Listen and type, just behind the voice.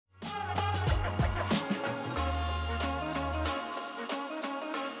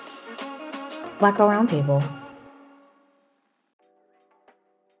Black Girl Roundtable.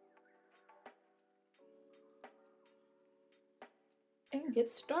 And get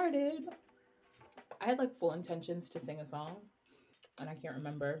started. I had like full intentions to sing a song, and I can't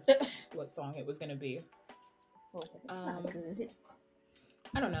remember what song it was gonna be. It's not good.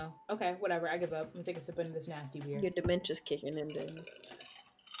 I don't know. Okay, whatever. I give up. I'm gonna take a sip of this nasty beer. Your dementia's kicking in, then.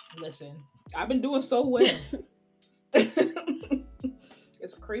 Listen, I've been doing so well.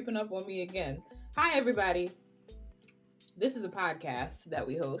 It's creeping up on me again. Hi, everybody. This is a podcast that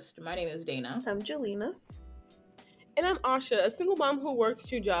we host. My name is Dana. I'm Jelena. And I'm Asha, a single mom who works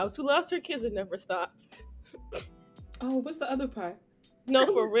 2 jobs, who loves her kids and never stops. Oh, what's the other part? No,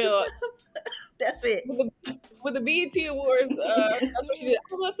 for real. That's it. With the BET Awards, that's what she did.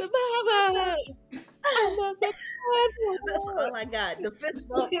 I'm a survivor. I'm a survivor. That's all I got. The fist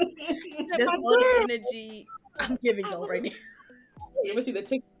bump. That's my all the girl. energy I'm giving y'all right now. You ever see the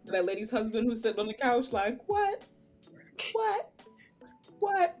TikTok of that lady's husband who's sitting on the couch like, what?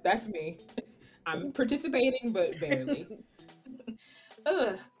 That's me. I'm participating, but barely.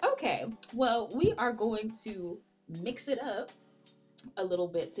 Okay, well, we are going to mix it up a little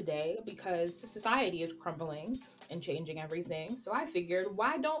bit today because society is crumbling and changing everything. So I figured,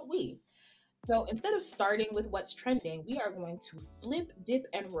 why don't we? So instead of starting with what's trending, we are going to flip, dip,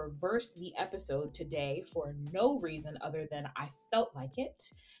 and reverse the episode today for no reason other than I felt like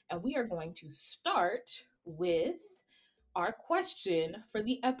it. And we are going to start with our question for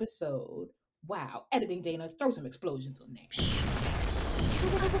the episode. Wow, editing Dana, throw some explosions on there.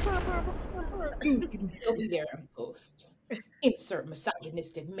 It'll be there in post. Insert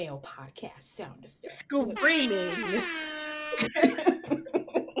misogynistic male podcast sound effects. Screaming.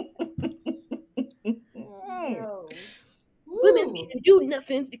 No. Women can't do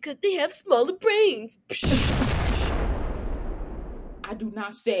nothing because they have smaller brains. I do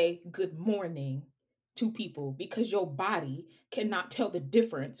not say good morning to people because your body cannot tell the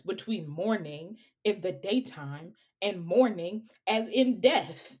difference between morning in the daytime and morning as in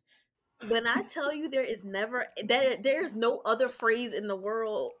death. When I tell you there's no other phrase in the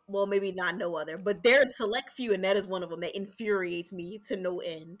world, well, maybe not no other, but there's select few, and that is one of them that infuriates me to no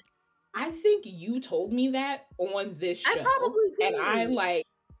end. I think you told me that on this show. I probably did. And I like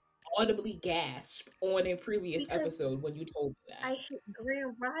audibly gasped on a previous Because episode when you told me that. I hit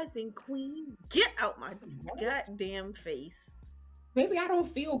Grand Rising Queen. Get out my goddamn face. Maybe I don't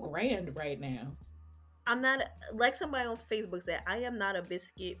feel grand right now. I'm not, like somebody on Facebook said, I am not a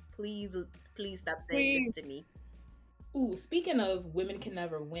biscuit. Please stop saying this to me. Ooh, speaking of women can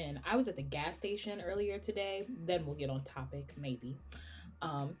never win, I was at the gas station earlier today. Then we'll get on topic, maybe.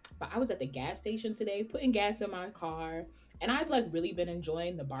 But I was at the gas station today, putting gas in my car, and I've like really been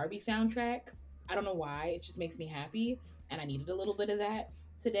enjoying the Barbie soundtrack. I don't know why, it just makes me happy, and I needed a little bit of that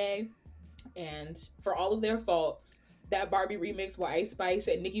today. And for all of their faults, that Barbie remix with Ice Spice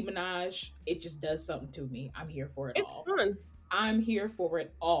and Nicki Minaj, it just does something to me. I'm here for it all. It's fun. I'm here for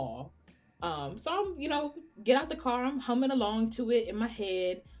it all. So I'm, get out the car, I'm humming along to it in my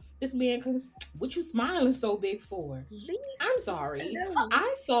head. This man comes, what you smiling so big for? I'm sorry.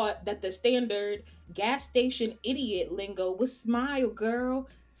 I thought that the standard gas station idiot lingo was smile, girl.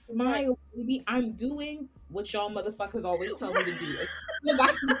 Smile, baby. I'm doing what y'all motherfuckers always tell me to do. I got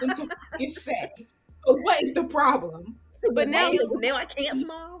something to fucking say. So what is the problem? But now I can't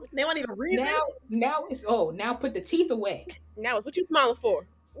smile. Now I need a reason. Now put the teeth away. Now it's what you smiling for?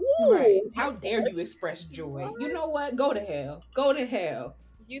 Ooh, right. How dare you express joy? What? You know what? Go to hell. Go to hell.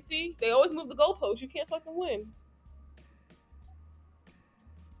 You see, they always move the goalposts. You can't fucking win.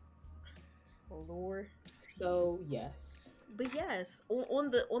 Lord. So yes. But yes,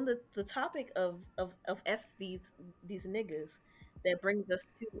 on the topic of F these niggas, that brings us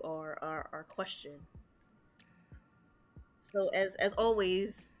to our question. So as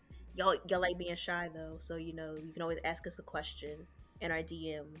always, y'all like being shy though, so you can always ask us a question in our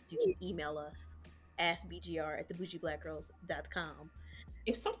DMs. You can email us askbgr@thebougieblackgirls.com.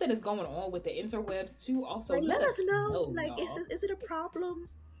 If something is going on with the interwebs too, also let us know. Like, is it a problem?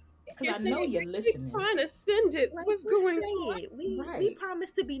 Because I know you're listening. Trying to send it. Like, what's going on? We promise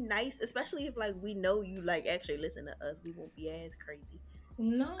to be nice, especially if like we know you like actually listen to us. We won't be as crazy.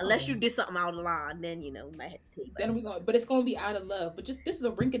 No. Unless you did something out of line, then we might have to take. But it's gonna be out of love. But this is a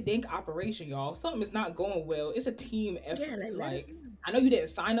rink-a-dink operation, y'all. If something is not going well, it's a team effort. Yeah, like I know you didn't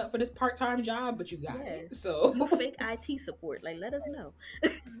sign up for this part-time job, but you got it. So you fake IT support. Like, let us know.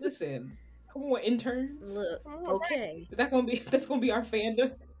 Listen, come on, interns. Look, okay. That's gonna be our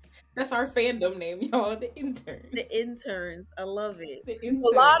fandom. That's our fandom name, y'all. The interns. The interns. I love it. A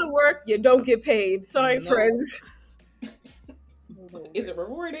lot of work, you don't get paid. Sorry, friends. little Is bit. it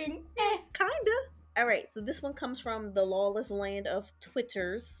rewarding? Kinda. All right, so this one comes from the lawless land of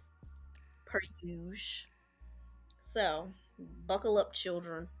Twitters, per usual. So, buckle up,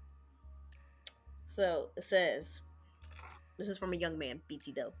 children. So, it says, this is from a young man,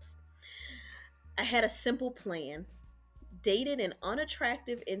 BT Dubs. I had a simple plan. Dated an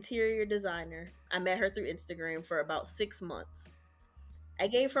unattractive interior designer. I met her through Instagram for about 6 months. I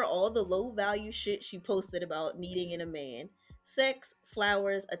gave her all the low value shit she posted about needing in a man: sex,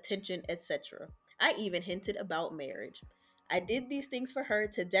 flowers, attention, etc. I even hinted about marriage. I did these things for her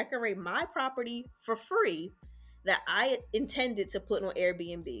to decorate my property for free that I intended to put on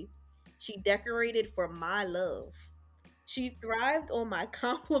Airbnb. She decorated for my love. She thrived on my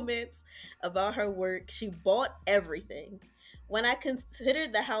compliments about her work. She bought everything. When I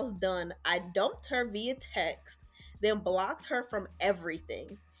considered the house done, I dumped her via text, then blocked her from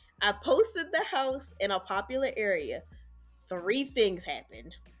everything. I posted the house in a popular area. Three things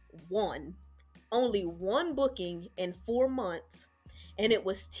happened. One, only one booking in 4 months, and it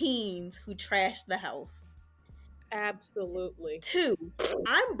was teens who trashed the house. Absolutely. Two,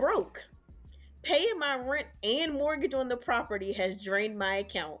 I'm broke. Paying my rent and mortgage on the property has drained my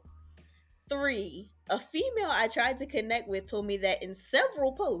account. Three, a female I tried to connect with told me that in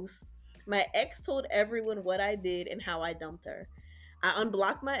several posts, my ex told everyone what I did and how I dumped her. I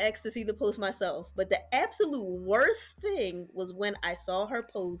unblocked my ex to see the post myself, but the absolute worst thing was when I saw her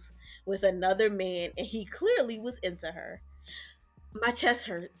post with another man and he clearly was into her. My chest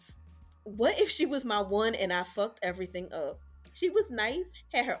hurts. What if she was my one and I fucked everything up? She was nice,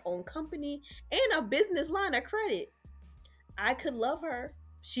 had her own company, and a business line of credit. I could love her.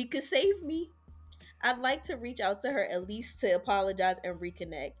 She could save me. I'd like to reach out to her at least to apologize and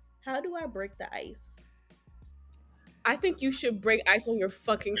reconnect. How do I break the ice? I think you should break ice on your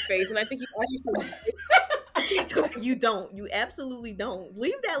fucking face, and I think you actually should You don't. You absolutely don't.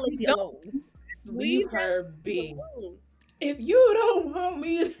 Leave that lady don't alone. Leave leave her that be. alone. If you don't want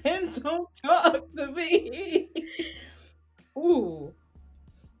me, then don't talk to me. Ooh.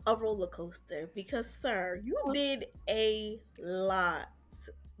 A roller coaster because, sir, you did a lot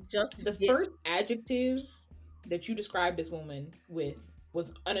just to The get first adjective that you described this woman with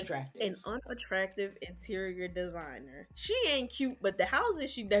was unattractive. an unattractive interior designer. She ain't cute, but the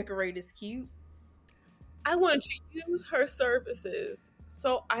houses she decorate is cute. I wanted to use her services,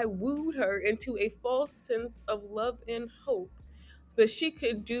 so I wooed her into a false sense of love and hope so that she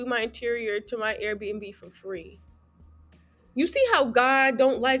could do my interior to my Airbnb for free. You see how God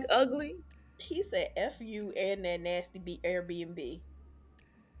don't like ugly? He said F you and that nasty Airbnb.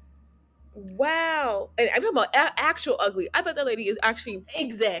 Wow. And I'm talking about actual ugly. I bet that lady is actually,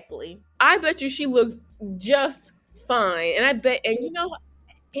 Exactly. I bet you she looks just fine. And I bet, and you know,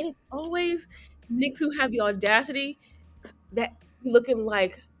 and it's always niggas who have the audacity that looking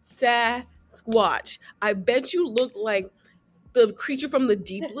like Sasquatch. I bet you look like the creature from the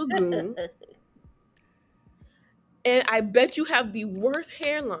deep lagoon. And I bet you have the worst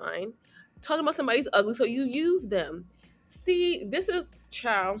hairline talking about somebody's ugly, so you use them. See, this is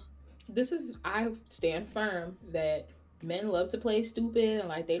child. I stand firm that men love to play stupid and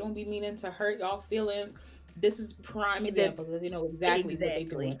like they don't be meaning to hurt y'all feelings. This is prime The, example because they know exactly what they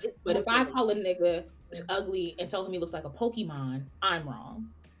exactly. doing. But if Most I definitely. call a nigga ugly and tell him he looks like a Pokemon, I'm wrong.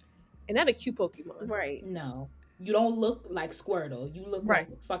 And not a cute Pokemon. Right. No. You don't look like Squirtle. You look Right.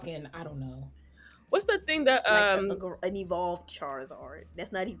 like fucking, I don't know. What's the thing that Like an evolved Charizard.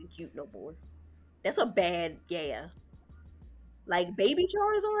 That's not even cute no more. That's a bad, yeah. Like baby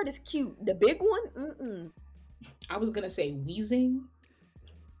Charizard is cute. The big one, mm-mm. I was gonna say Wheezing.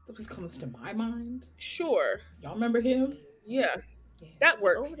 That was comes to my mind. sure. Y'all remember him? Yes. Yeah. That He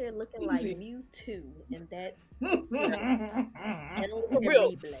works. over there looking like Easy. Mewtwo, and that's I For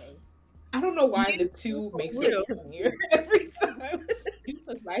real. terrible. don't know why the You two for makes real. it funnier every time. You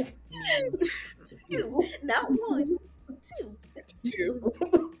look like Two, not one, two, Mew.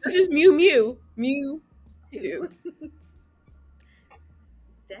 Not just Mew Mew. Mew two. two.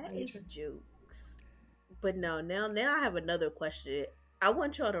 That is jokes. But no, now I have another question. I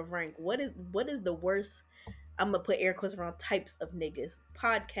want y'all to rank what is the worst. I'm gonna put air quotes around types of niggas: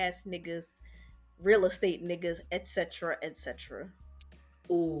 podcast niggas, real estate niggas, etc., etc.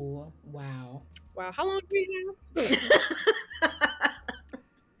 Ooh, wow. Wow, how long do we have?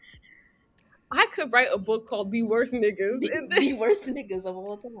 I could write a book called The Worst Niggas. the worst niggas of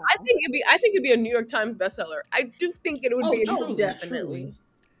all time. I think it'd be a New York Times bestseller. I do think it would Oh, be. truly, definitely. truly.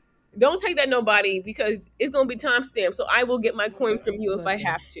 Don't take that nobody because it's gonna be timestamped. So I will get my coin from you if I Listen,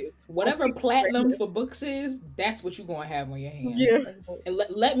 have to. Whatever I'm platinum for books is, that's what you're gonna have on your hands. Yeah. And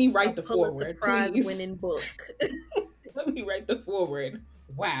let me A write the Pulitzer forward, Prize please. winning book. Let me write the forward.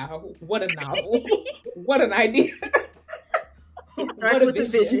 Wow, what a novel. What an idea. It What starts a with the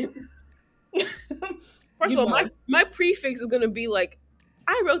vision. vision. First You of all, my know, my prefix is gonna be like,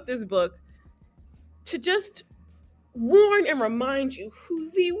 I wrote this book to just warn and remind you who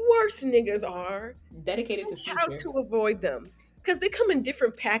the worst niggas are dedicated and to how future. to avoid them. Because they come in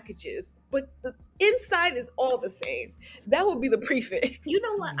different packages, but the inside is all the same. That would be the prefix. You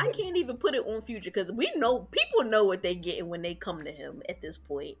know what? I Yeah, can't even put it on Future because we know people know what they getting when they come to him at this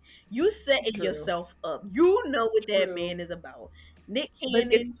point. You setting true. yourself up. You know what that True. man is about. Nick But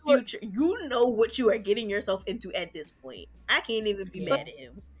it's Cannon, still, Future, you know what you are getting yourself into at this point. I can't even be but Yeah, mad at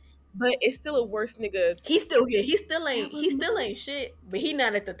him. it's still a worst nigga. He's still here. that was He still mine. ain't shit, but he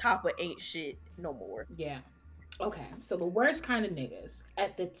not at the top of ain't shit no more. Yeah. Okay, so the worst kind of niggas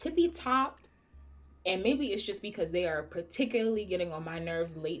at the tippy top, and maybe it's just because they are particularly getting on my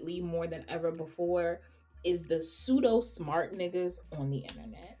nerves lately more than ever before, is the pseudo smart niggas on the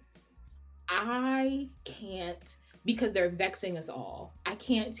internet. I can't, because they're vexing us all. I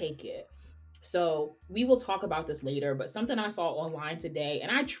can't take it. So we will talk about this later, but something I saw online today,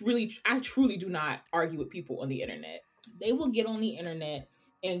 and I truly do not argue with people on the internet. They will get on the internet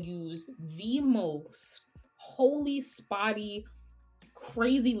and use the most holy spotty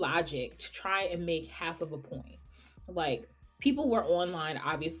crazy logic to try and make half of a point. Like, people were online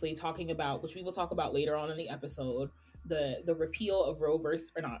obviously talking about, which we will talk about later on in the episode, the repeal of Roe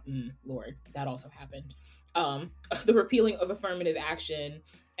versus, or not, Lord, that also happened. The repealing of affirmative action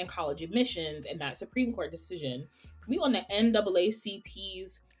and college admissions and that Supreme Court decision. We on the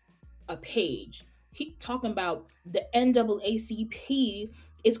NAACP's a page. He talking about the NAACP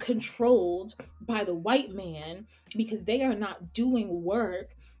is controlled by the white man because they are not doing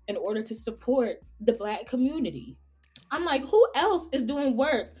work in order to support the black community. I'm like, who else is doing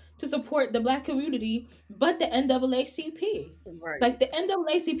work to support the black community but the NAACP? Right. Like, the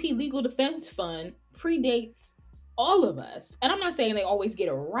NAACP Legal Defense Fund predates all of us. And I'm not saying they always get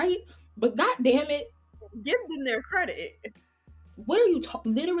it right, but god damn it, Give them their credit. what are you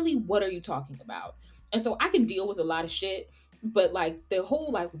literally what are you talking about? And so I can deal with a lot of shit, but like the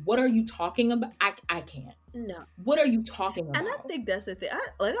whole like what are you talking about, I can't. No. What are you talking And I about? think that's the thing.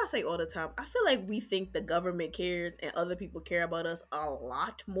 Like I say all the time, I feel like we think the government cares and other people care about us a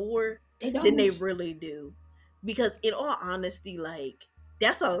lot more They than they don't. really do. Because in all honesty, like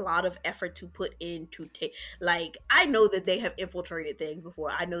that's a lot of effort to put into take. Like I know that they have infiltrated things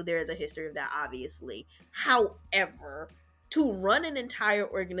before. I know there is a history of that, obviously. However, to run an entire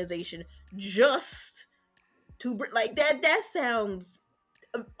organization just like that sounds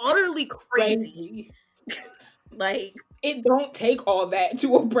utterly crazy. Crazy. Like It don't take all that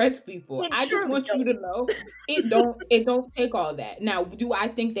to oppress people. it I just surely want you don't. to know it don't take all that. Now, do I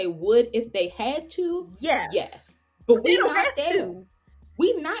think they would if they had to? Yes. Yes. But But they we don't not have there. to.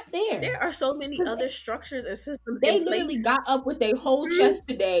 We not there. There are so many other structures and systems in They literally place. got up with their whole Mhm. chest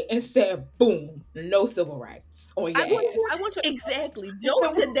today and said, boom, no civil rights on I your want, ass. I want to, Exactly.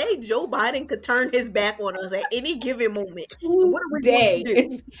 Joe Biden could turn his back on us at any given moment. And what are we going to Today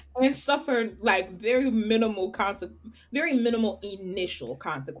do? and suffer like very minimal initial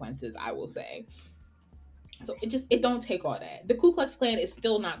consequences, I will say. So it don't take all that. The Ku Klux Klan is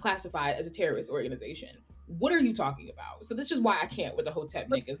still not classified as a terrorist organization. What are you talking about? So this is why I can't with the Hotep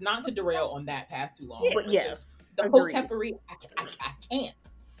but, niggas. Not to derail on that path too long, yeah, But but just yes, the agreed. Hotepery, I can't.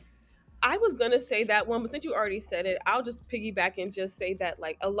 I was gonna say that one, but since you already said it, I'll just piggyback and just say that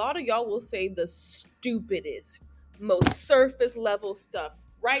like a lot of y'all will say the stupidest, most surface level stuff,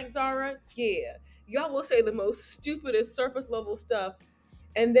 right, Zara? Yeah, y'all will say the most stupidest surface level stuff,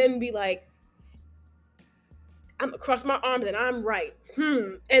 and then be like, "I'm across my arms and I'm right."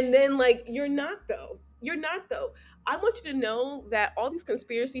 And then like you're not though. You're not though. I want you to know that all these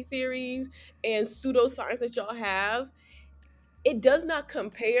conspiracy theories and pseudoscience that y'all have, it does not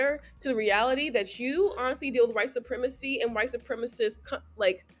compare to the reality that you honestly deal with white supremacy and white supremacist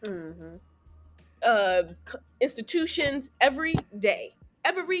like Hmm. institutions every day.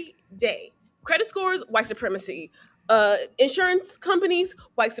 Credit scores, white supremacy. Insurance companies,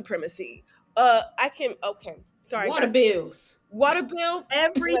 white supremacy. I can, okay, sorry Water guys. bills. Water bill,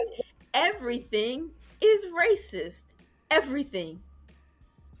 Every like, everything is racist. Everything.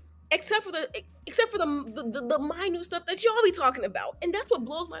 except for the minute stuff that y'all be talking about, and that's what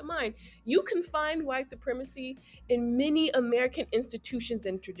blows my mind. You can find white supremacy in many American institutions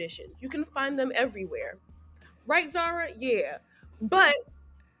and traditions. You can find them everywhere, right, Zara? Yeah, but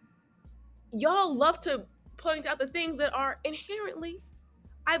y'all love to point out the things that are inherently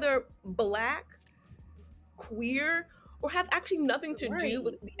either black, queer, or have actually nothing to do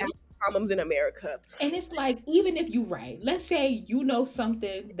with Right. the problems in America. And it's like, even if you right, let's say you know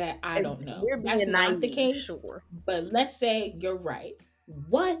something that I don't know. We're That's being not the naive, case. sure. But let's say you're right.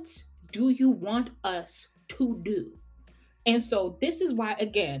 What do you want us to do? And so this is why,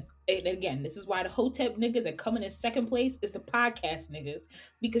 again, and again, this is why the Hotep niggas are coming in second place is the podcast niggas,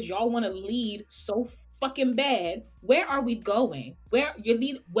 because y'all want to lead so fucking bad. Where are we going? Where you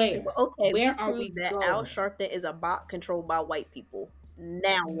lead? Where? Okay, we Where are we proved that Al going? Sharpton is a bot controlled by white people.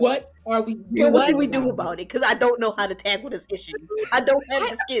 Now what? What are we But what do doing we do about about it? it? Because I don't know how to tackle this issue. I don't have I,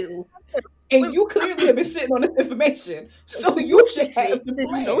 the skills. And you clearly have been sitting on this information, so You you should fix have it the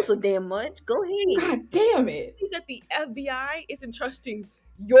since you know so plan. damn much. Go ahead. God damn it! think that the FBI is entrusting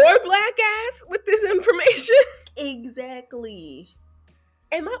your black ass with this information. Exactly.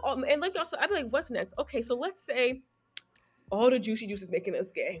 And like y'all said, I'd be like, what's next? Okay, so let's say all the juicy juice is making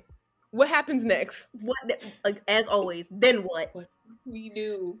us gay. What happens next? What? Like, as always. Then what? What do we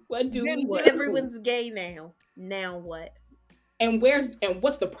do? What do Then we what? do? Everyone's gay now. Now what? And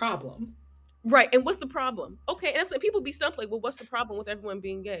what's the problem? Right, and what's the problem? Okay, and that's like people be stumped like, well, what's the problem with everyone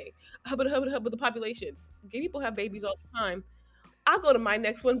being gay? Hubba with the population. Gay people have babies all the time. I'll go to my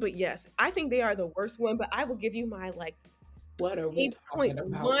next one, but yes, I think they are the worst one. But I will give you my like What are we talking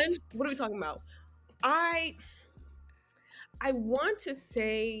about? 8.1. What are we talking about? I I want to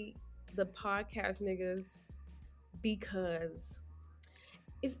say the podcast niggas because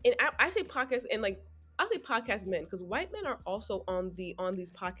and I say podcast and like I say podcast men because white men are also on these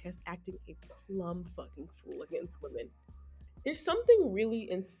podcasts acting a plum fucking fool against women. There's something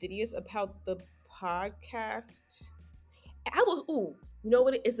really insidious about the podcast. I will ooh, you know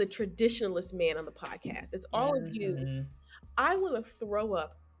what it is, the traditionalist man on the podcast. It's all of you. Mhm. I want to throw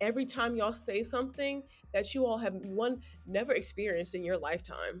up every time y'all say something that you all have never experienced in your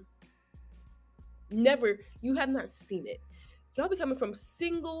lifetime. Never, you have not seen it. Y'all be coming from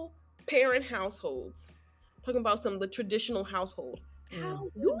single parent households, talking about some of the traditional household. How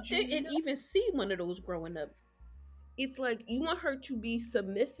You would you didn't know? even see one of those growing up. It's like you want her to be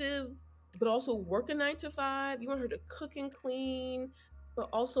submissive, but also work a 9 to 5. You want her to cook and clean, but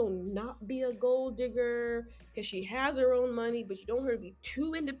also not be a gold digger because she has her own money. But you don't want her to be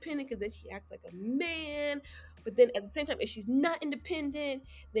too independent because then she acts like a man. But then at the same time, if she's not independent,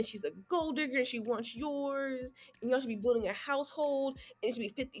 then she's a gold digger and she wants yours. And y'all should be building a household and it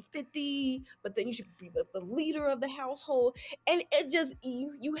should be 50-50. But then you should be the leader of the household. And it just,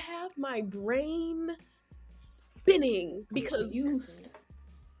 you have my brain spinning because Confused.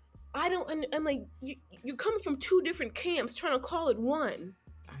 I don't. I'm like you're coming from two different camps trying to call it one.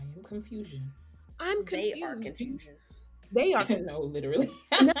 I am confusion. I'm They are confused. confusion. They are. No, literally.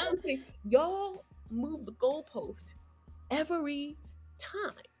 And that's what I'm saying. Y'all move the goalpost every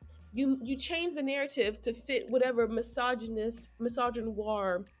time. You change the narrative to fit whatever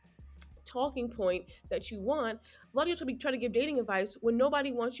misogynoir talking point that you want. A lot of you be trying to give dating advice when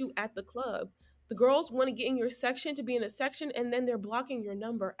nobody wants you at the club. The girls want to get in your section to be in a section, and then they're blocking your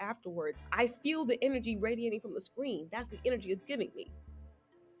number afterwards. I feel the energy radiating from the screen. That's the energy it's giving me.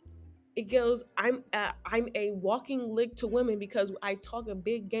 It goes, I'm a walking lick to women because I talk a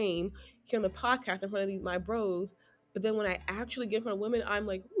big game here on the podcast in front of these my bros. But then when I actually get in front of women, I'm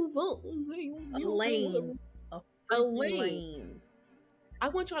like, A lane. A a freaking lane. lane. I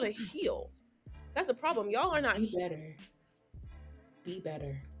want y'all to heal. That's a problem. Y'all are not Be better. Be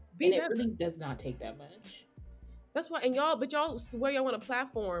better. Be And better. it really does not take that much. That's why, and y'all swear y'all want a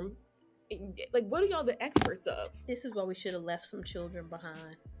platform. Like, what are y'all the experts of? This is why we should have left some children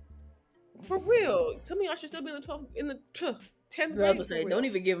behind. For real. Tell me y'all should still be in the 12th, in the 10th The other grade. say, don't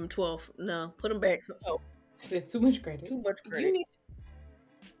even give them 12. No, put them back. I said too much credit. Too much credit.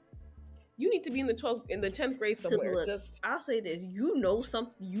 You need to be in the 12th, in the 10th grade somewhere. Look, I'll say this: you know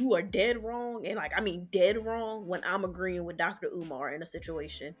something, you are dead wrong, and like I mean dead wrong when I'm agreeing with Dr. Umar in a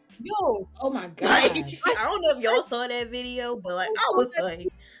situation. Yo, Oh my god. Like I don't know if y'all saw that video, but like I was like,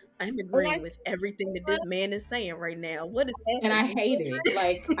 I'm agreeing with everything that this man is saying right now. What is And happening? I hate it.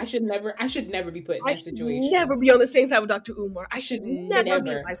 Like I should never be put in I that should situation. never be on the same side with Dr. Umar. I should Never never be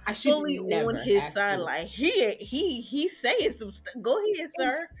be. like I should fully never on his have side. to. Like he's saying some stuff. Go ahead,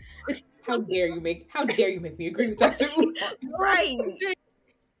 sir. How dare you make me agree with Dr. Umar? Right.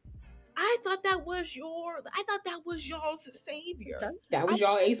 I thought that was y'all's savior. That was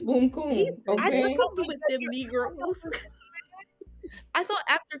y'all ace boom coon. He's Okay. with them Negroes. I thought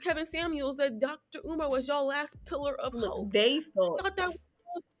after Kevin Samuels that Dr. Umar was y'all last pillar of Look, hope. they I thought thought that was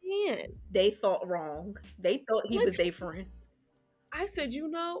your man. they thought wrong. They thought he was their friend. I said, you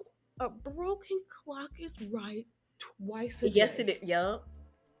know, a broken clock is right twice a day. Yes, it is. Yup.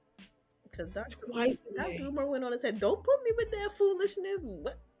 Because Twice a Dr. day. Umar went on and said, "Don't put me with that foolishness."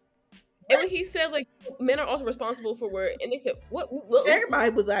 What? And when he said like men are also responsible for where, and they said what?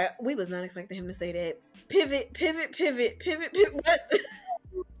 Everybody was like, we was not expecting him to say that. Pivot, pivot, pivot, pivot, pivot.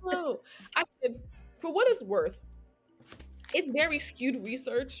 What? No. I said, for what it's worth, it's very skewed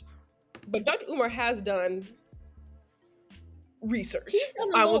research, but Dr. Umar has done research. He's done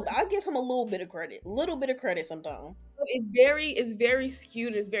a I little. will. I give him a little bit of credit. Little bit of credit sometimes. It's very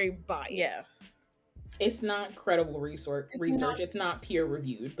skewed. It's very biased. Yes. It's not credible research. It's not peer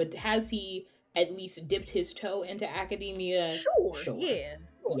reviewed. But has he at least dipped his toe into academia? Sure. Yeah.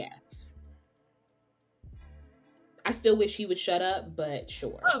 Yes. I still wish he would shut up, but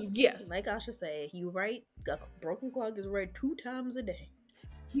sure. Oh yes. Like Asha said, you right. A broken clock is right 2 times a day.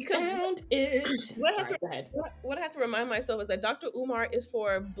 Found it. Sorry, go ahead. What I have to remind myself is that Dr. Umar is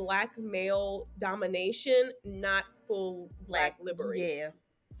for black male domination, not full black liberation.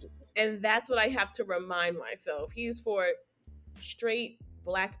 Yeah. And that's what I have to remind myself. He's for straight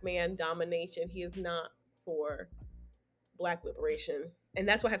black man domination. He is not for black liberation. And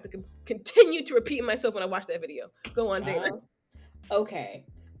that's what I have to continue to repeat myself when I watch that video. Go on, Dana. Okay.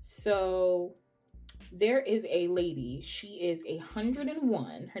 So there is a lady. She is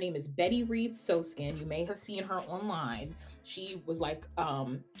 101. Her name is Betty Reed Soskin. You may have seen her online. She was like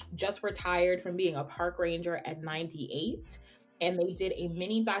just retired from being a park ranger at 98. And they did a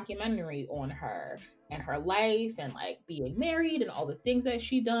mini documentary on her and her life and like being married and all the things that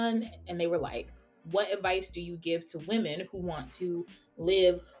she done. And they were like, what advice do you give to women who want to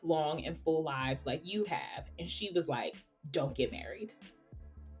live long and full lives like you have? And she was like, don't get married.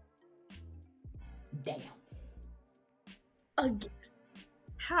 Damn. Again,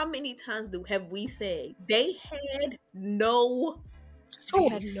 how many times have we said they had no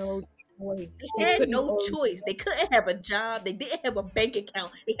choice? They had no choice. They couldn't have a job. They didn't have a bank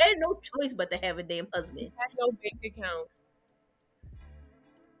account. They had no choice but to have a damn husband. They had no bank account.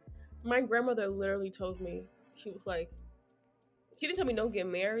 My grandmother literally told me, she was like, she didn't tell me don't get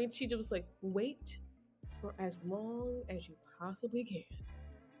married. She just was like, wait for as long as you possibly can.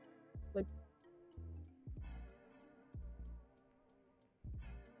 Like,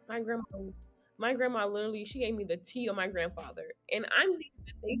 my grandma literally, she gave me the tea on my grandfather. And I'm thinking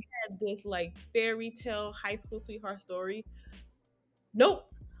that they had this like fairy tale high school sweetheart story.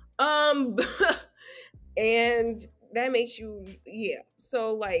 Nope. And that makes you, yeah.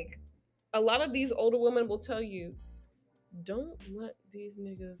 So like a lot of these older women will tell you, don't let these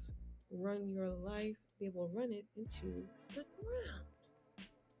niggas run your life. They will run it into the ground.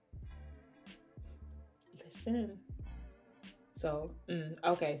 Listen. So,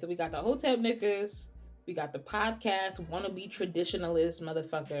 okay, so we got the hotel niggas, we got the podcast wannabe traditionalist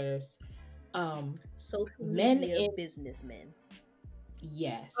motherfuckers, social men media in businessmen.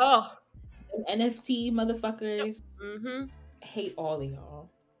 Yes. Oh, NFT motherfuckers. Mm-hmm. Hate all of y'all.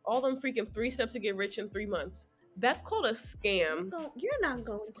 All them freaking 3 steps to get rich in 3 months. That's called a scam. You're not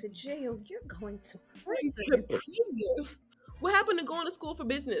going to jail. You're going to prison. What happened to going to school for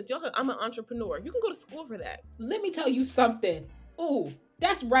business? Y'all, I'm an entrepreneur. You can go to school for that. Let me tell you something. Ooh,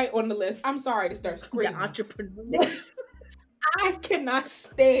 that's right on the list. I'm sorry to start screaming. The entrepreneurs. I cannot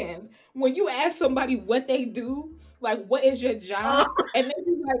stand when you ask somebody what they do, like, what is your job? And they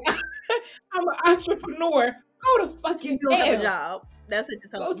be like, I'm an entrepreneur. Go to fucking you don't hell. have a job. That's what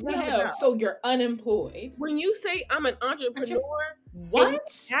you're Go telling me. to hell. So you're unemployed. When you say I'm an entrepreneur, what?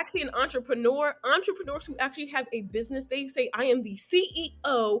 Actually, an entrepreneur, entrepreneurs who actually have a business, they say, I am the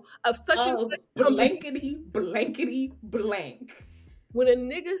CEO of such and such blankety, blankety, blank. When a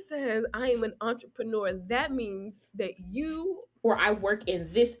nigga says I am an entrepreneur, that means that you or I work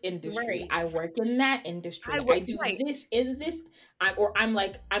in this industry. Right. I work in that industry. I do this in this. I'm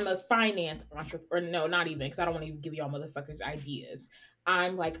a finance entrepreneur. No, not even, because I don't want to give y'all motherfuckers ideas.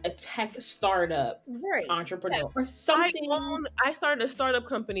 I'm like a tech startup entrepreneur or something. I started a startup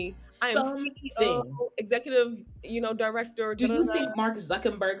company. I am CEO, executive, director. Do you think Mark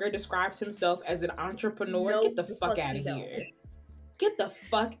Zuckerberg describes himself as an entrepreneur? No, Get the fuck out of here. Get the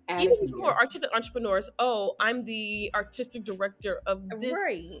fuck out of here. Even people are artistic entrepreneurs. Oh, I'm the artistic director of this.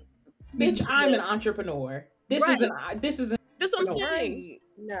 Right. Bitch, I'm an entrepreneur. This isn't. This is what I'm saying.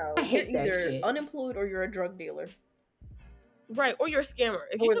 No, I hate you're either shit. unemployed or you're a drug dealer. Right, or you're a scammer.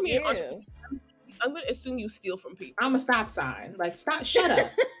 If you tell me an entrepreneur, I'm gonna assume you steal from people. I'm a stop sign. Like, stop. Shut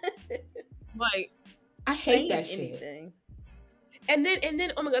up. Like, I hate that shit. And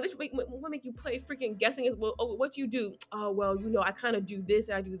then, oh my god, this will make you play freaking guessing. Is well, what you do? Oh well, I kind of do this,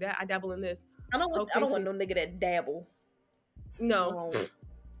 I do that, I dabble in this. I don't want no nigga that dabble. No.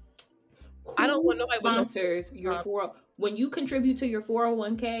 I don't want nobody sponsors your when you contribute to your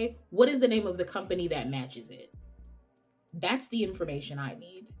 401k. What is the name of the company that matches it? That's the information I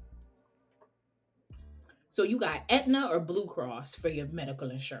need. So you got Aetna or Blue Cross for your medical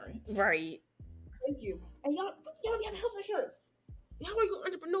insurance. Right. Thank you. And y'all don't have health insurance. How are you an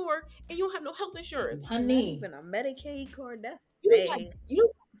entrepreneur and you don't have no health insurance? Not Honey, even a Medicaid card. That's You don't got sad. you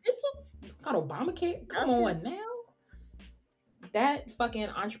don't got dental? got Obamacare? Come Nothing. on now. That fucking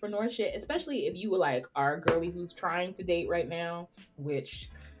entrepreneur shit, especially if you were like our girly who's trying to date right now, which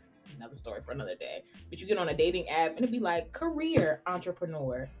another story for another day. But you get on a dating app and it'd be like career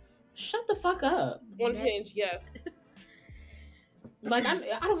entrepreneur. Shut the fuck up. On Next. Hinge, yes. Like I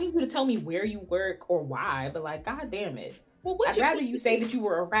don't need you to tell me where you work or why, but like god damn it. Well, what's I'd your rather you say that you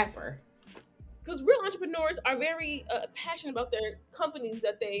were a rapper. because real entrepreneurs are very passionate about their companies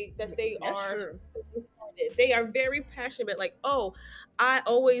that they That's are true. started. They are very passionate about like, oh, I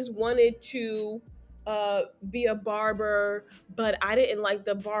always wanted to be a barber, but I didn't like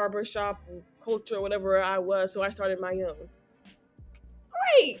the barber shop culture or whatever I was, so I started my own.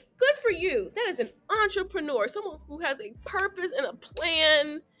 Great, good for you. That is an entrepreneur, someone who has a purpose and a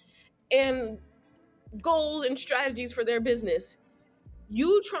plan and goals and strategies for their business.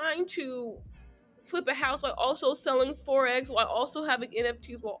 You trying to flip a house while also selling forex, while also having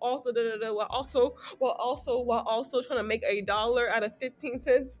NFTs, while also while also trying to make $1 out of 15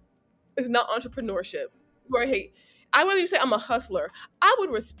 cents is not entrepreneurship. Right? Hey, I rather you say I'm a hustler. I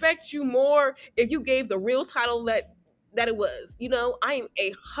would respect you more if you gave the real title that it was. You know, I am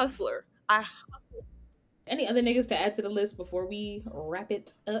a hustler. I Any other niggas to add to the list before we wrap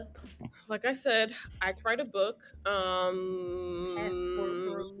it up? Like I said, I could write a book. Passport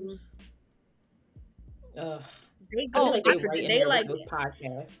bros. Ugh. They I feel go like I, they right in they there with like, those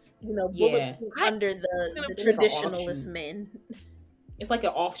podcasts. Yeah. bulletproof I under gonna the It's like an traditionalist offshoot. men. It's like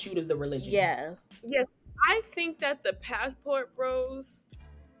an offshoot of the religion. Yes. yes, I think that the passport bros.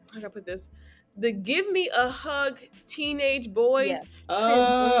 How can I put this? The give me a hug teenage boys Yes.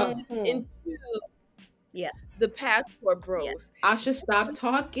 Uh transition Mhm. into Yes. the passport bros. Yes. I should stop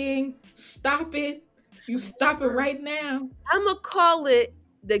talking. Stop it. You stop it right now. I'm gonna call it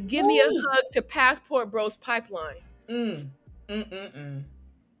the give me a Ooh. hug to passport bros pipeline. Mm. Mm-mm-mm.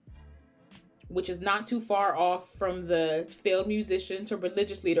 Which is not too far off from the failed musician to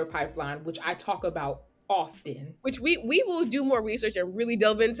religious leader pipeline, which I talk about often. Which we will do more research and really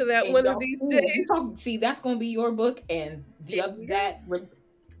delve into that And one of y'all, these ooh, you days. talk. See, that's gonna be your book, and There the other we go. that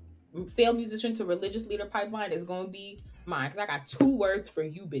failed musician to religious leader pipeline is gonna be mine because I got 2 words for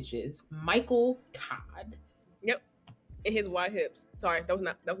you bitches: Michael Todd. Yep, and his wide hips. Sorry, that was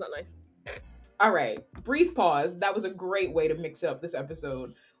not nice. All right, brief pause. That was a great way to mix up this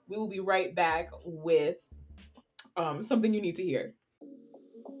episode. We will be right back with something you need to hear.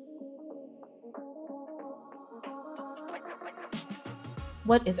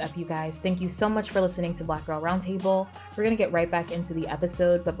 What is up, you guys? Thank you so much for listening to Black Girl Roundtable. We're going to get right back into the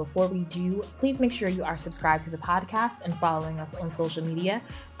episode, but before we do, please make sure you are subscribed to the podcast and following us on social media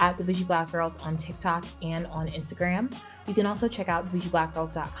at The Bougie Black Girls on TikTok and on Instagram. You can also check out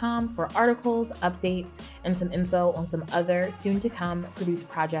thebougieblackgirls.com for articles, updates, and some info on some other soon-to-come produced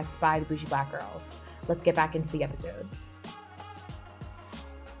projects by the Bougie Black Girls. Let's get back into the episode.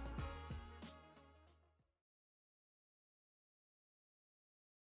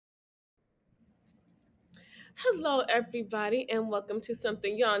 Hello, everybody, and welcome to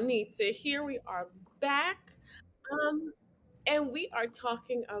Something Y'all Need to Hear. We are back, and we are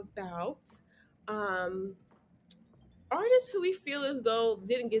talking about um, artists who we feel as though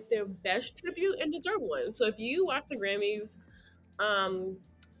didn't get their best tribute and deserve one. So, if you watch the Grammys, um,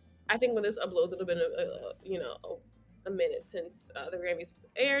 I think when this uploads, it'll have been a minute since the Grammys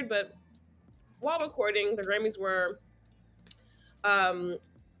aired. But while recording, the Grammys were um,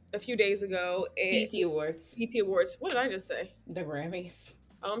 a few days ago. BET Awards. BET Awards. What did I just say? The Grammys.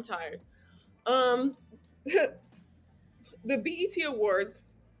 Oh, I'm tired. The BET Awards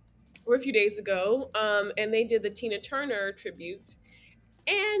were a few days ago, and they did the Tina Turner tribute.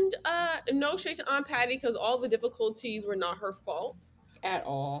 And no shade to Aunt Patty because all the difficulties were not her fault At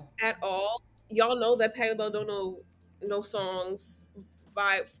all. at all. Y'all know that Patty LaBelle don't know no songs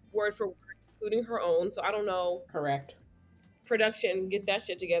by word for word, including her own. So I don't know. Correct. Production, get that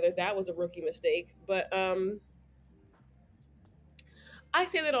shit together. That was a rookie mistake. But I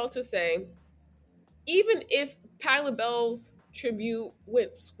say that all to say, even if Patti LaBelle's tribute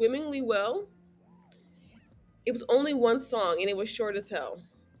went swimmingly well, it was only one song and it was short as hell.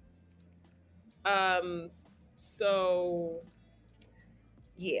 So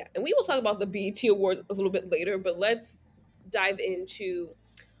yeah, and we will talk about the BET Awards a little bit later, but let's dive into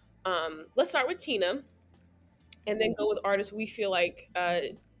let's start with Tina and then go with artists we feel like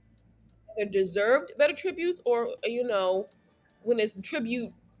deserved better tributes, or when it's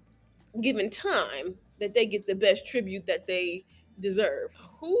tribute given time, that they get the best tribute that they deserve.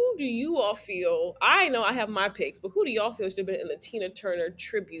 Who do you all feel? I know I have my picks, but who do y'all feel should have been in the Tina Turner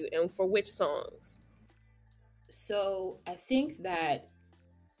tribute, and for which songs? So I think that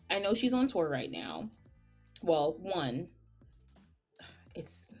I know she's on tour right now. Well, one,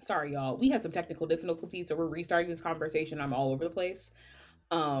 it's sorry, y'all. We had some technical difficulties, so we're restarting this conversation. I'm all over the place.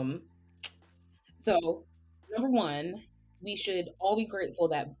 Um, so number one, we should all be grateful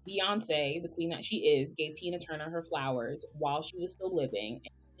that Beyonce, the queen that she is, gave Tina Turner her flowers while she was still living.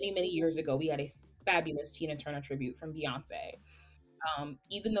 Many, many years ago, we had a fabulous Tina Turner tribute from Beyonce.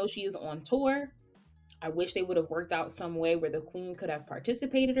 Even though she is on tour, I wish they would have worked out some way where the queen could have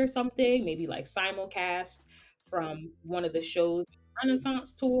participated or something, maybe like simulcast from one of the shows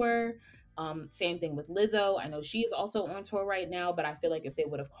Renaissance tour. Same thing with Lizzo. I know she is also on tour right now, but I feel like if they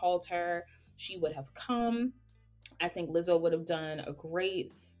would have called her, she would have come. I think Lizzo would have done a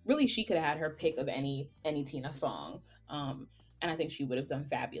great. Really, she could have had her pick of any Tina song, and I think she would have done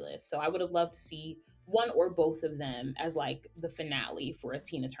fabulous. So I would have loved to see one or both of them as like the finale for a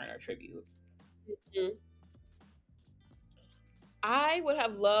Tina Turner tribute. Mm. I would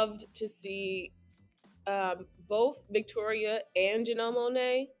have loved to see both Victoria and Janelle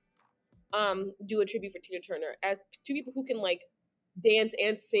Monáe do a tribute for Tina Turner as two people who can like dance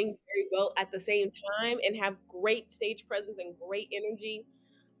and sing very well at the same time and have great stage presence and great energy.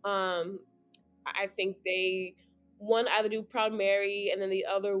 I think they one either do Proud Mary and then the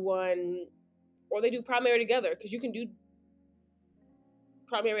other one, or they do Proud Mary together, because you can do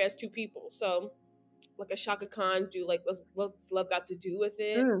Proud Mary as two people. So like a Shaka Khan do like what's love got to do with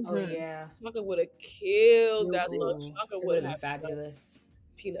it. Oh Mm-hmm. yeah, Shaka would have killed that song. ooh, Shaka it would would have been have done fabulous.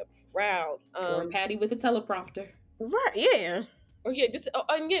 Tina proud. Or Patty with a teleprompter. Right, yeah. Or yeah, just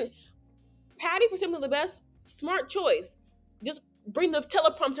again, Patty for Simply the Best, smart choice. Just bring the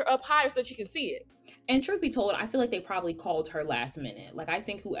teleprompter up higher so that you can see it. And truth be told, I feel like they probably called her last minute. Like I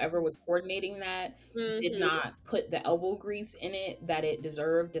think whoever was coordinating that did not put the elbow grease in it that it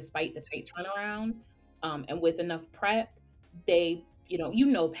deserved, despite the tight turnaround. And with enough prep, they,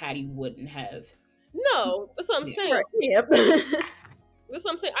 Patty wouldn't have. No, that's what I'm Yeah. saying. Right, yeah. That's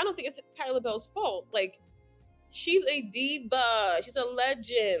what I'm saying. I don't think it's Patti LaBelle's fault. Like, she's a diva. She's a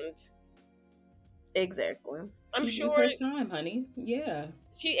legend. Exactly. I'm She sure used her time, honey. Yeah.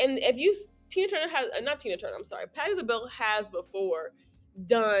 and if you Tina Turner has not Tina Turner, I'm sorry. Patti LaBelle has before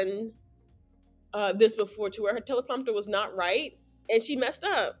done this before to where her teleprompter was not right and she messed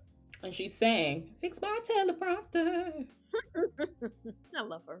up. And she sang, "Fix my teleprompter." I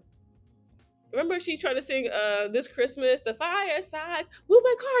love her. Remember she tried to sing this Christmas, the firesides, move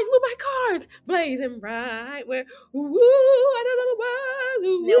my cars, blazing bright, where woo, I don't know the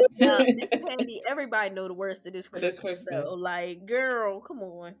world. No, Miss Patty, everybody know the words to this Christmas, Christmas. though. Like, girl, come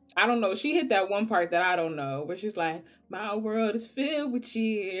on. I don't know. She hit that one part that I don't know, where she's like, "My world is filled with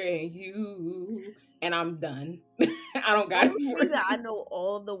cheer and you," and I'm done. I don't got The only reason it. I know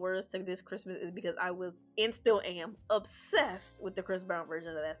all the words to this Christmas is because I was and still am obsessed with the Chris Brown version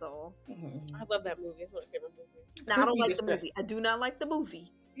of that song. I love that movie. It's one of my favorite movies. Now, I don't like the movie. I do not like the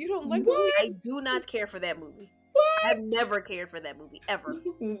movie. You don't like the movie? I do not care for that movie. What? I've never cared for that movie ever.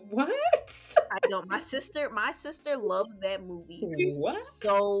 What? I don't. My sister loves that movie What?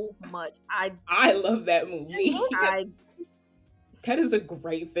 so much. I love that movie. I That is a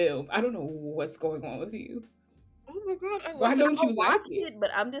great film. I don't know what's going on with you. Oh my god! I Why love don't it. you like watch it? it, but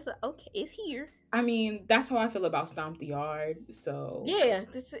I'm just like, okay, it's here. I mean, that's how I feel about Stomp the Yard. So Yeah,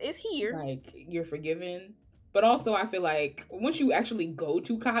 it's here. like you're forgiven. But also I feel like once you actually go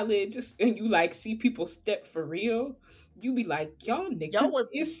to college and you like see people step for real, you be like, y'all niggas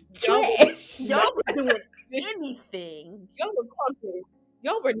is trash. Y'all was doing anything. Y'all were clumsy.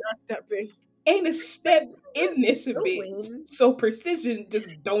 Y'all were not stepping. Ain't a step in this Doing. bitch. So precision just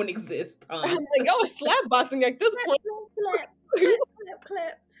don't exist. I'm like, y'all are slap boxing at this point.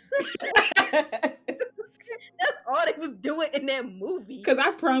 Clap. That's all they was doing in that movie. Because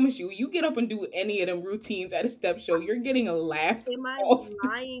I promise you get up and do any of them routines at a step show, you're getting laughed Am I off.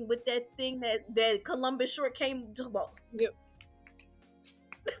 lying with that thing that Columbus Short came to about? Yep.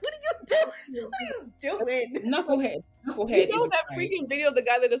 What are you doing? What are you doing? Knucklehead. You know is that right. freaking video of the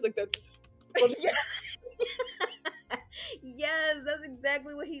guy that does like that? Yes, that's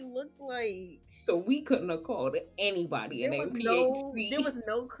exactly what he looked like. So we couldn't have called anybody in a PhD. There was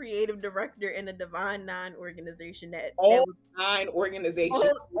no creative director in the Divine Nine organization that all was 9 organizations.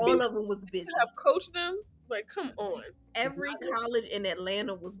 all of them was busy. Have coached them? Like, come on. Every college in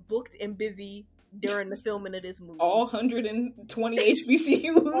Atlanta was booked and busy during the filming of this movie. All 120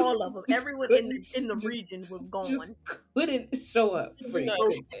 HBCUs. All of them. Everyone in the region was gone. Just couldn't show up for No,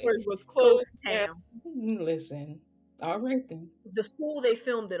 anything. was closed down. Listen, all right then. The school they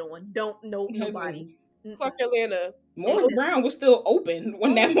filmed it on, don't know nobody. Honey, Clark Mm-mm. Atlanta. Morris Exactly. Brown was still open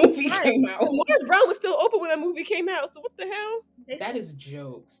when that Oh, movie right. came So out. Morris Brown was still open when that movie came out. So what the hell? They That is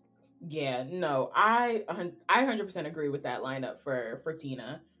jokes. Yeah, no, I 100% agree with that lineup for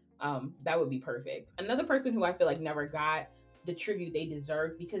Tina. That would be perfect. Another person who I feel like never got the tribute they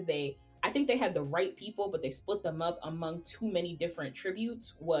deserved because I think they had the right people, but they split them up among too many different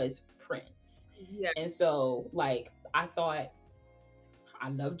tributes was Prince. Yeah, And so, like, I thought I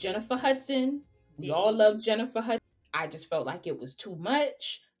love Jennifer Hudson. We all did. love Jennifer Hudson. I just felt like it was too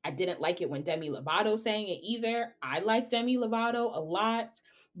much. I didn't like it when Demi Lovato sang it either. I like Demi Lovato a lot,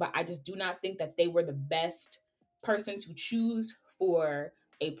 but I just do not think that they were the best person to choose for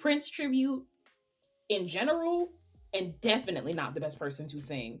a Prince tribute in general, and definitely not the best person to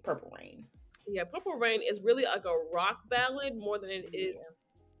sing Purple Rain. yeah. Purple Rain is really like a rock ballad more than it is. Yeah.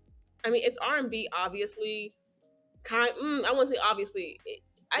 I mean, it's R&B, obviously. I won't say obviously.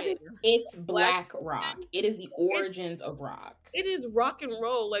 I Yeah. think It's Black. black rock. It is the It, origins of rock. it is rock and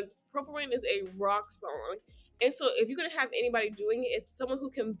roll. Like Purple Rain is a rock song, and so if you're gonna have anybody doing it, it's someone who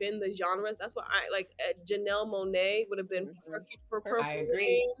can bend the genres. That's why I like Janelle Monáe would have been Mhm. perfect for I Purple agree.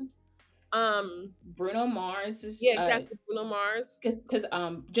 Rain. Um, Bruno Mars is yeah, exactly. Bruno Mars. because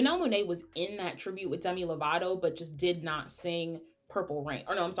Janelle Monáe was in that tribute with Demi Lovato, but just did not sing Purple Rain.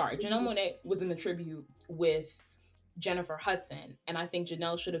 Or no, I'm sorry, Janelle Mhm. Monáe was in the tribute with Jennifer Hudson, and I think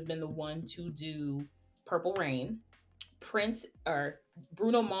Janelle should have been the one to do Purple Rain. Prince or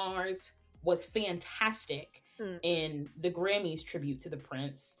Bruno Mars was fantastic Mm. in the Grammys tribute to the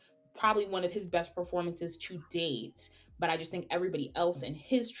Prince. Probably one of his best performances to date, but I just think everybody else in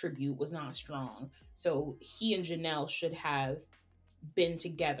his tribute was not strong. So he and Janelle should have been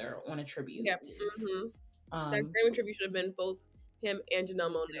together on a Yeah. tribute. Mm-hmm. That Um, Grammy tribute should have been both him and Janelle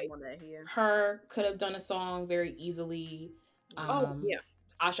You know, Monáe. one day, yeah. her could have done a song very easily. Oh Um, yes.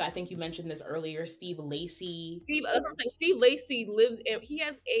 Asha, I think you mentioned this earlier. Steve Lacy. Steve, that's what I'm saying. Steve Lacy lives in. He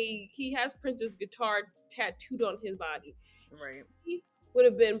has Prince's guitar tattooed on his body. Right. He would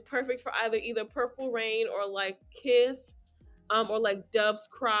have been perfect for either Purple Rain or like Kiss, or like Dove's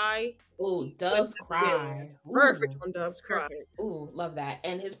Cry. Ooh, He would Dove's have been Yeah. Cry. perfect Ooh, on Dove's Cry. Perfect. ooh, love that.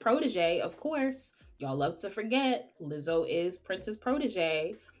 And his protege, of course, y'all love to forget, Lizzo is Prince's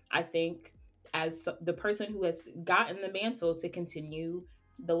protege. I think as the person who has gotten the mantle to continue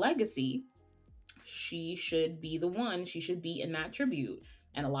the legacy, she should be the one. She should be in that tribute.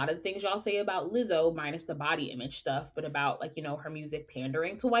 And a lot of the things y'all say about Lizzo, minus the body image stuff, but about like, her music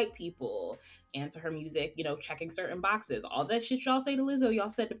pandering to white people and to her music, checking certain boxes. All that shit y'all say to Lizzo, y'all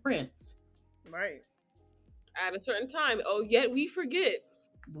said to Prince. Right. At a certain time. Oh, yet we forget.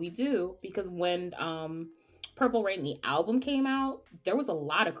 We do, because when Purple Rain, the album came out, there was a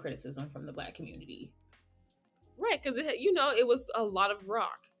lot of criticism from the black community. Right, because it was a lot of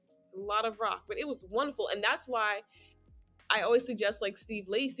rock. It's a lot of rock, but it was wonderful, and that's why I always suggest like Steve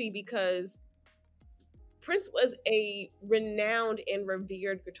Lacy, because Prince was a renowned and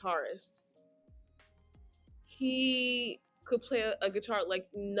revered guitarist. He could play a guitar like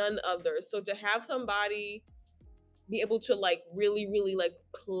none other. So to have somebody be able to like really, really like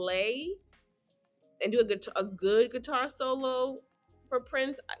play and do a good guitar solo for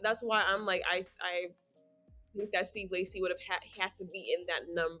Prince, that's why I'm like I think that Steve Lacy would have had to be in that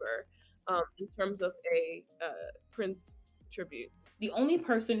number, in terms of a Prince tribute. The only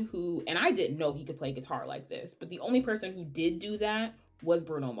person who, and I didn't know he could play guitar like this, but the only person who did do that was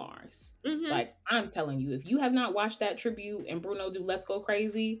Bruno Mars. Mm-hmm. Like, I'm telling you, if you have not watched that tribute and Bruno do Let's Go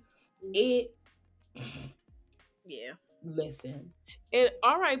Crazy, it. Yeah. Listen. And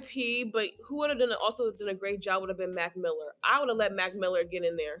R.I.P. But who would have also done a great job would have been Mac Miller. I would have let Mac Miller get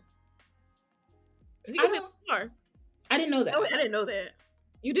in there because he I can play don't. guitar. I didn't know that. Oh, I didn't know that.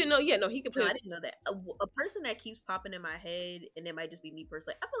 You didn't know? Yeah, no, he could play. No, I didn't know that. A person that keeps popping in my head, and it might just be me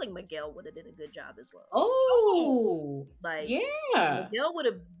personally. I feel like Miguel would have done a good job as well. Oh, Like yeah. Miguel would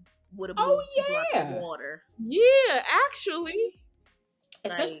have Oh, moved people out yeah. the water. Yeah, actually.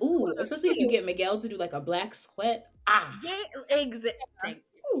 Especially, Like, especially if you get Miguel to do like a black sweat. Ah. yeah, exactly. Thank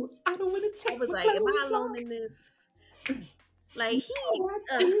you. Ooh, I don't want to I take was my like, am I clothes alone off. in this? Like No, I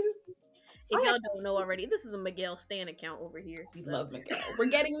ugh. do. If y'all don't know already, this is a Miguel Stan account over here. We So. love Miguel. We're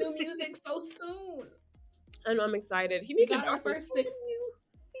getting new music so soon. I know, I'm excited. He We needs to got our drop his. first single.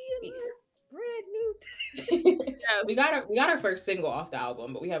 Brand new. Yes. we got our first single off the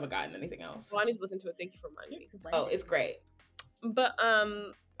album, but we haven't gotten anything else. Well, I need to listen to it. Thank you for reminding me. It's Oh, it's great. But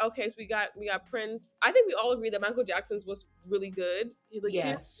okay, so we got Prince. I think we all agree that Michael Jackson's was really good. Like,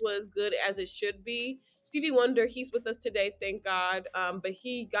 Yes. his was good as it should be. Stevie Wonder, he's with us today, thank God. But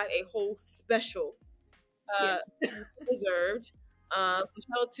he got a whole special Yeah. uh, deserved. So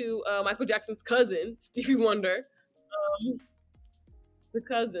shout out to Michael Jackson's cousin, Stevie Wonder, um, the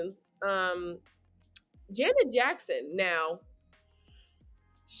cousins. Janet Jackson. Now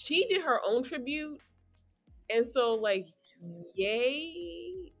she did her own tribute, and so like,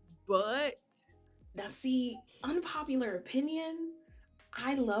 yay, but Now, see, unpopular opinion.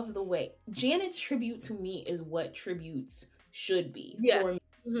 I love the way Janet's tribute to me is what tributes should be for me. yes,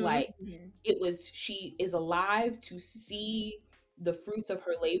 hmm Like, Mhm. it was, she is alive to see the fruits of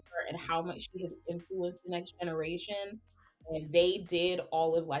her labor and how much she has influenced the next generation. And they did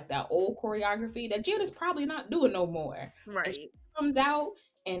all of like that old choreography that Janet's probably not doing no more. And she Right. comes out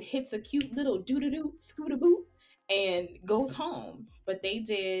and hits a cute little doo doo doo scooter boot and goes home. But they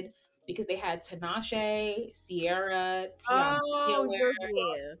did, because they had Tinashe, Sierra, Tiana oh, Taylor, you're so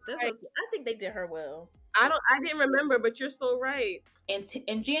Yeah. This right. was. I think they did her well. I didn't remember, but you're so right.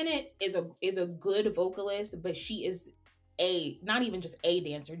 and Janet is a good vocalist, but she is a not even just a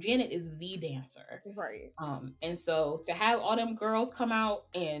dancer. Janet is the dancer. Right. And so to have all them girls come out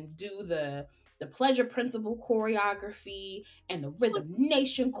and do the Pleasure Principle choreography and the Rhythm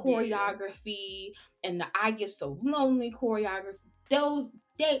Nation Yeah. choreography and the I Get So Lonely choreography, those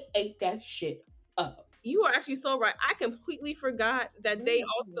they ate that shit up. You are actually so right. I completely forgot that Mhm.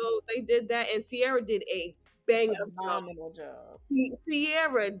 they did that, and Sierra did a bang up job. Phenomenal job.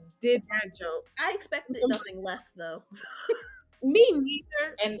 Sierra did that jump. I expected nothing less though. Me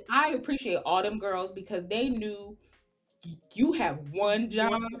neither. And I appreciate all them girls because they knew you have one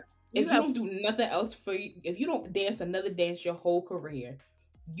job. One. You If you have don't do nothing else for you, if you don't dance another dance your whole career,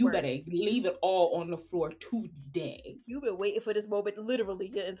 you Right. better leave it all on the floor today. You've been waiting for this moment literally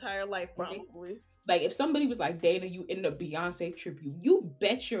your entire life, Okay? probably. Like if somebody was like, Dana, you in the Beyonce tribute, you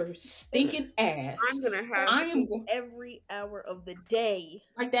bet your stinking ass I'm gonna have I am going Every hour of the day.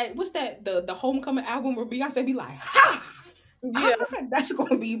 like that. What's that? The Homecoming album where Beyonce be like, ha! I yeah. feel like that's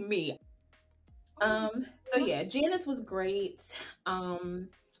gonna be me. So yeah, Janet's was great. Um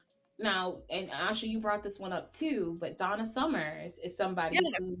Now, and Asha, you brought this one up too, but Donna Summers is somebody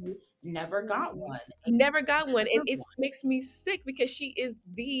Yes. who never got Mhm. one. Never got one, and Deserved it one. makes me sick because she is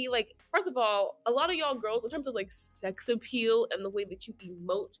the like. First of all, a lot of y'all girls, in terms of like sex appeal and the way that you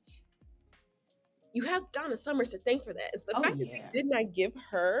emote, you have Donna Summers to thank for that. It's the Oh fact that yeah. they did not give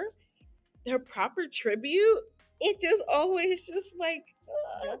her proper tribute. It just always just like,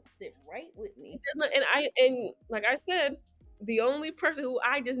 Yup, sit right with me. and like I said, the only person who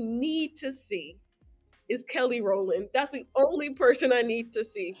I just need to see is Kelly Rowland. That's the only person I need to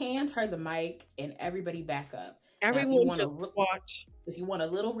see. Hand her the mic and everybody back up. Now, Everyone just watch. if you want a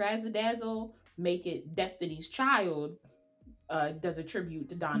little razzle dazzle, make it Destiny's Child does a tribute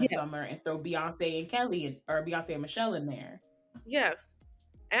to Donna Yes, Summer and throw Beyonce and Kelly or Beyonce and Michelle in there. yes.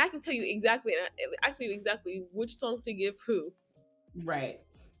 And I can tell you exactly, and I tell you exactly which song to give who. Right.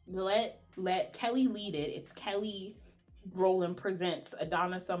 Let Kelly lead it. It's Kelly Rowland presents a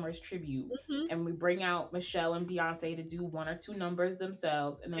Donna Summers tribute, Hmm. and we bring out Michelle and Beyonce to do one or two numbers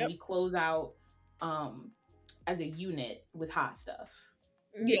themselves, and then Yep. we close out um as a unit with hot stuff.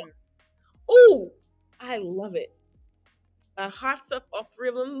 Yeah. Mm. Ooh, I love it. A hot stuff, all three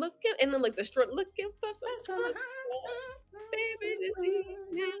of them looking, and then like the strut looking for some hot stuff, baby, this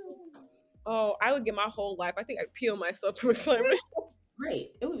evening. Oh, I would give my whole life. I think I'd peel myself from assignment.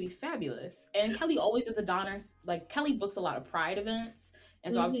 Great, it would be fabulous. And Kelly always does a Donna, like Kelly books a lot of Pride events,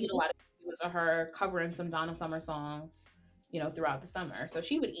 and so I've seen a Hmm. lot of videos of her covering some Donna Summer songs, throughout the summer. So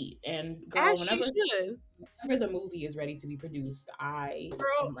she would eat. And girl, As she should. whenever the movie is ready to be produced, I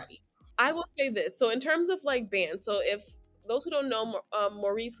Girl, am ready. I will say this. So in terms of like bands, so if those who don't know,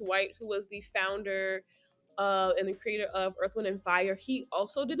 Maurice White, who was the founder and the creator of Earth, Wind, and Fire, he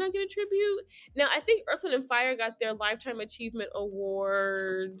also did not get a tribute. Now I think Earth, Wind, and Fire got their Lifetime Achievement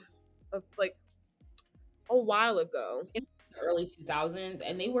Award of like a while ago. In the early 2000s,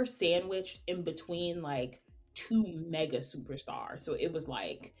 and they were sandwiched in between like two mega superstars. So it was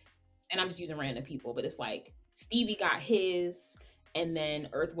like, and I'm just using random people, but it's like Stevie got his, and then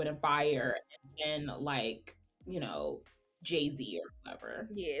Earth, Wind, and Fire, and then like, Jay-Z or whatever.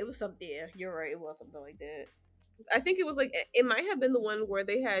 Yeah, it was something. Yeah, you're right. It was something like that. I think it was like it might have been the one where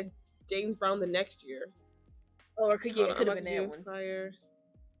they had James Brown the next year. Or Hold it on, could I'm have about been to that do one. Fire.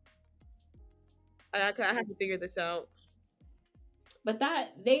 I have to figure this out. But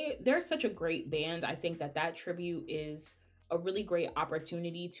they're such a great band. I think that tribute is a really great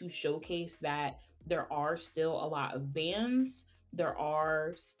opportunity to showcase that there are still a lot of bands, there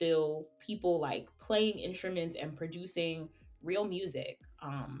are still people like playing instruments and producing real music.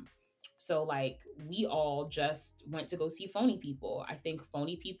 So like we all just went to go see Phony People. I think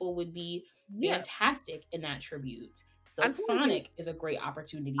Phony People would be Yes, fantastic in that tribute. I'm Silk totally agree. Sonic is a great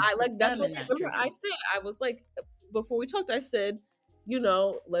opportunity to I put like that's them what in that remember I tribute. said. I was like, before we talked, I said,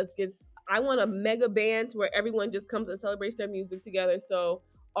 let's get. I want a mega band where everyone just comes and celebrates their music together. So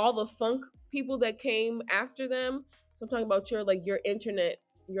all the funk people that came after them. So I'm talking about your internet,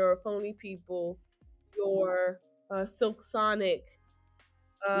 your Phony People, your Silk Sonic.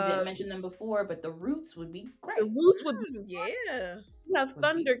 We Uh, didn't mention them before, but the Roots would be the great. Roots would be. Yeah. You have Would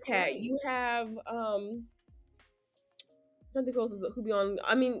be Thundercat. great. You have I don't think who be on.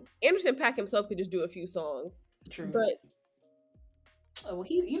 I mean, Anderson Paak himself could just do a few songs, but Truth. Oh, well,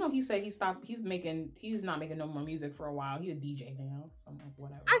 he said he stopped. He's not making no more music for a while. He's a DJ now. So I'm like,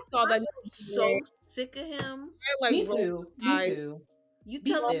 whatever. I saw I that. am so sick of him. I like Me rolled too. Me my eyes. too. You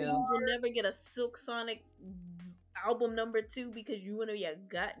Be telling me still. you will never get a Silk Sonic album #2 because you want to be a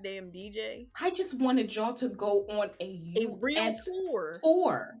goddamn DJ? I just wanted y'all to go on a A real U.S. tour.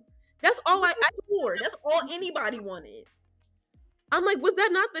 tour. That's all I Tour. That's all anybody wanted. I'm like, was that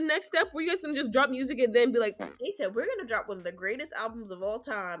not the next step? Were you guys gonna just drop music and then be like, They said we're gonna drop one of the greatest albums of all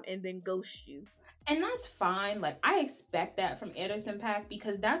time and then ghost you. And that's fine. Like I expect that from Anderson Paak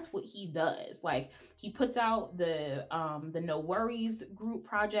because that's what he does. Like he puts out the No Worries group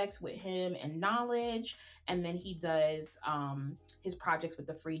projects with him and Knowledge, and then he does his projects with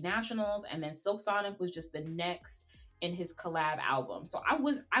the Free Nationals, and then Silk Sonic was just the next in his collab album. So I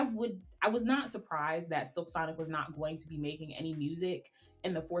was not surprised that Silk Sonic was not going to be making any music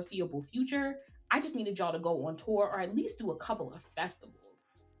in the foreseeable future. I just needed y'all to go on tour or at least do a couple of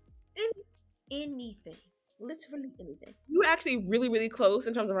festivals. Anything. Literally anything. you were actually really, really close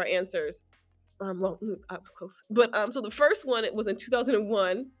in terms of our answers. Well, I was close, but so the first one it was in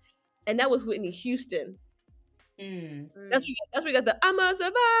 2001, and that was Whitney Houston. That's where we got the "I'm a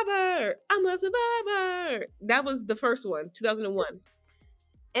Survivor, I'm a Survivor." That was the first one, 2001,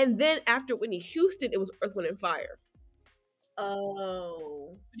 and then after Whitney Houston, it was Earth, Wind, and Fire.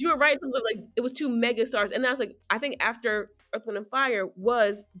 Oh. But you were right in terms of like it was two mega stars, and that's like I think after Earth, Wind, and Fire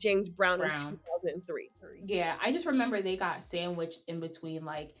was James Brown in 2003. Yeah, I just remember they got sandwiched in between.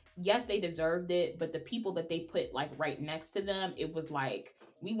 Like, yes, they deserved it, but the people that they put like right next to them, it was like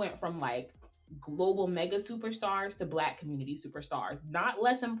we went from like global mega superstars to Black community superstars. Not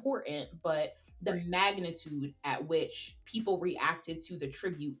less important, but the magnitude at which people reacted to the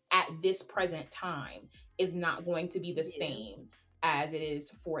tribute at this present time is not going to be the same as it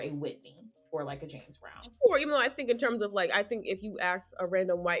is for a Whitney or like a James Brown. Or even though I think in terms of like, I think if you ask a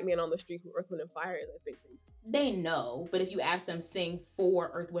random white man on the street who Earth, Wind, and Fire is, I think they know. But if you ask them sing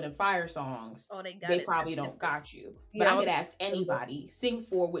 4 Earth, Wind, and Fire songs, they probably don't got you. But I could ask anybody, sing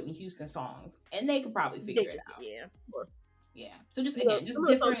 4 Whitney Houston songs, and they could probably figure it out. Yeah. Yeah. So just again, just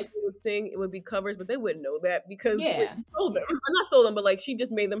different. They would sing, it would be covers, but they wouldn't know that because Whitney stole them. Not stole them, but like she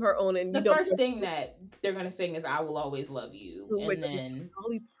just made them her own. And the first thing that they're gonna sing is "I Will Always Love You," and then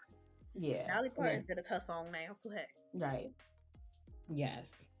Dolly Parton said it's her song now, so hey. Right.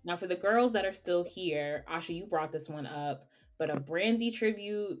 Yes. Now for the girls that are still here, Asha, you brought this one up, but a Brandy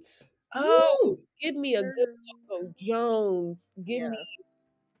tribute. Oh, give me a good Coco Jones. Give me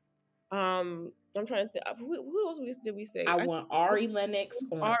I'm trying to think. Who else did we say? I want Ari Lennox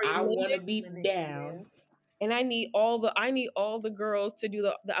on "I Want to Be Down," and I need all the girls to do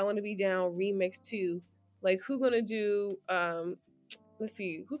the "I Want to Be Down" remix too. Like who gonna do? Let's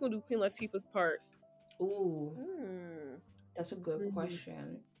see, who's gonna do Queen Latifah's part? Ooh, that's a good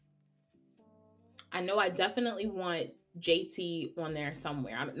question. I know I definitely want JT on there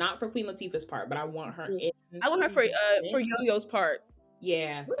somewhere. I'm not for Queen Latifah's part, but I want her. I want her for Yo-Yo's part.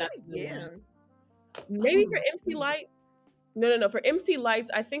 Yeah, that's a good one. Maybe for MC Lights. No. For MC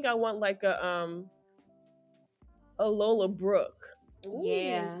Lights, I think I want like a Lola Brooke. Ooh,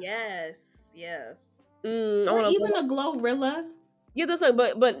 yes. Or even a Glorilla. Yeah, that's like,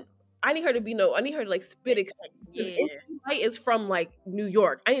 but I need her to be I need her to like spit it. Yeah. MC Light is from like New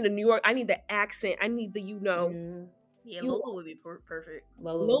York. I need a New York. I need the accent. I need the Yeah, Lola would be perfect.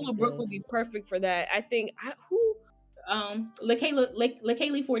 Lola Brooke would be perfect for that. I think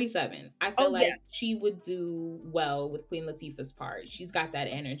LaKaylee 47. I feel like she would do well with Queen Latifah's part. She's got that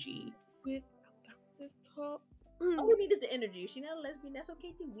energy. Without this talk. All we need is the energy. If she's not a lesbian, that's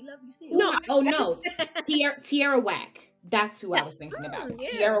okay too. We love you still. No. Tierra Whack. That's who I was thinking about.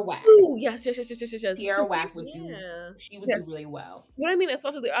 Tierra Whack. Ooh, yes. Tierra Whack would do. She would do really well. What I mean,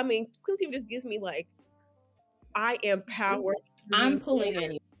 especially, Queen Latifah just gives me like, I am power. I'm pulling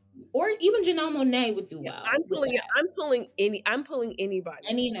any. Or even Janelle Monáe would do Yeah, well with that. I'm pulling anybody.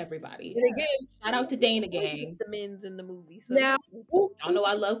 Any and everybody. And Yeah. again, Shout out to We Dana always get Gang. the men's in the movie, so now, who, Y'all who know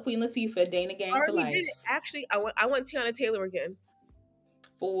I love Queen Latifah. Dana Gang for already did life. it? Actually, I want Tiana Taylor again.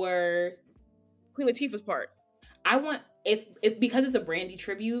 For Queen Latifah's part. I want if because it's a Brandy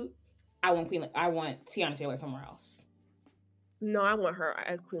tribute, I want Tiana Taylor somewhere else. No, I want her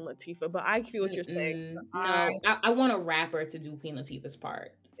as Queen Latifah, but I feel what you're saying. No, I want a rapper to do Queen Latifah's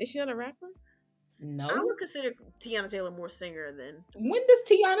part. Is she not a rapper? I No. would consider Tiana Taylor more singer than. When has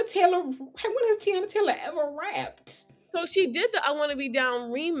Tiana Taylor ever rapped? So she did the "I Want to Be Down"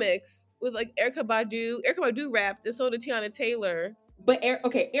 remix with like Erykah Badu. Erykah Badu rapped, and so did Tiana Taylor. But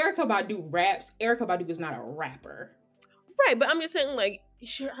Erykah Badu raps. Erykah Badu is not a rapper. Right, but I'm just saying, like,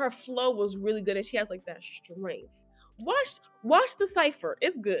 her flow was really good, and she has like that strength. Watch the cipher;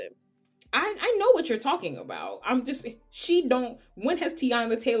 it's good. I know what you're talking about. When has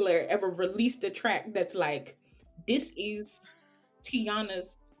Tiana Taylor ever released a track that's like, this is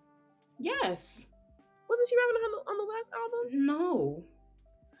Tiana's? Yes. Wasn't she rapping on the last album? No.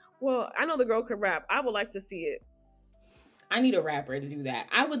 Well, I know the girl could rap. I would like to see it. I need a rapper to do that.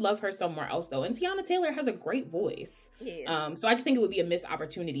 I would love her somewhere else though. And Tiana Taylor has a great voice. Yeah. So I just think it would be a missed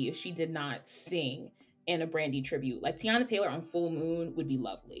opportunity if she did not sing in a Brandy tribute. Like Tiana Taylor on Full Moon would be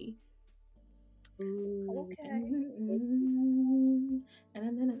lovely. Okay.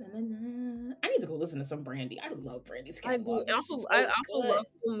 I need to go listen to some Brandy. I love Brandy's I catalog. do. I also love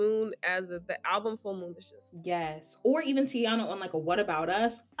Full Moon as the album. Full Moon is just Yes. Or even Tiana on like a What About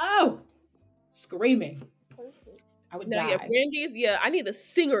Us. Oh, screaming. I would die. Yeah, Brandy's. Yeah, I need the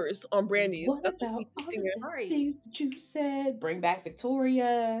singers on Brandy's. What That's about what all we singers. the things that you said? Bring back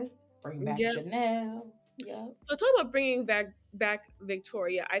Victoria. Bring back Janelle. Yeah. So talking about bringing back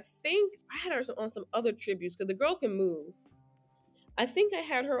Victoria, I think I had her on some other tributes because the girl can move. I think I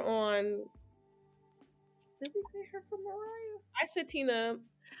had her on. Did we say her for Mariah? I said Tina.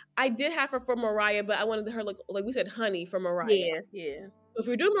 I did have her for Mariah, but I wanted her like we said, Honey for Mariah. Yeah. So if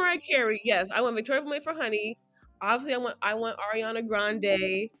you're doing Mariah Carey, yes, I want Victoria Monet for Honey. Obviously, I want Ariana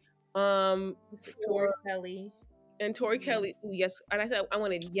Grande. Tori Kelly. And Tori Kelly. Ooh, yes. And I said I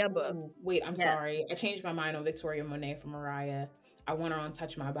wanted Yeba. Ooh, wait, I'm sorry. I changed my mind on Victoria Monet for Mariah. I want her on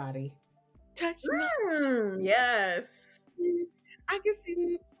Touch My Body. Touch My Yes. I can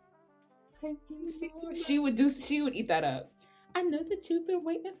see. She would eat that up. I know that you've been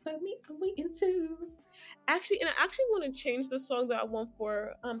waiting for me. I'm waiting too. Actually, and I actually want to change the song that I want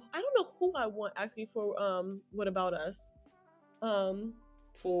for I don't know who I want actually for What About Us?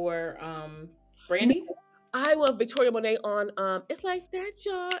 For Brandy? I want Victoria Monet on It's Like That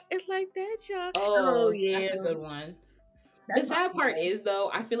Y'all. It's Like That Y'all. Oh yeah. That's a good one. That's the sad part is though,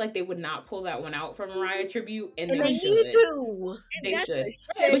 I feel like they would not pull that one out for Mariah tribute, and they they need to. They should.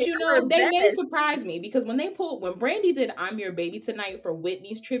 But you know, they may surprise me because when Brandy did "I'm Your Baby Tonight" for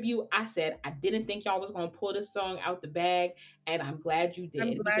Whitney's tribute, I said I didn't think y'all was gonna pull this song out the bag, and I'm glad you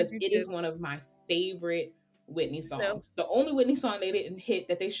did because it is one of my favorite Whitney songs. The only Whitney song they didn't hit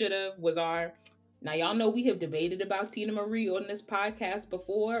that they should have was our. Now y'all know we have debated about Tina Marie on this podcast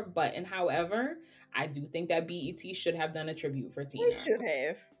before, but however, I do think that BET should have done a tribute for Tina. They should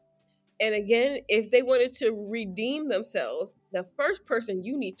have. And again, if they wanted to redeem themselves, the first person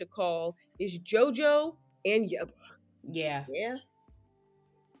you need to call is JoJo and Yeba. Yeah. Yeah.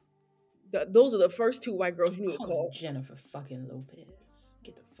 Those are the first two white girls you need to call. Jennifer fucking Lopez.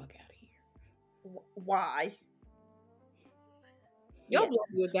 Get the fuck out of here. Why? Y'all blow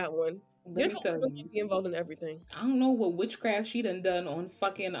me with that one. Let me tell you. Be involved in everything. I don't know what witchcraft she done on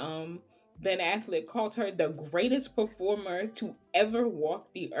fucking Ben Affleck. Called her the greatest performer to ever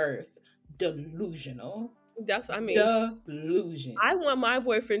walk the earth. Delusional. Delusion. I want my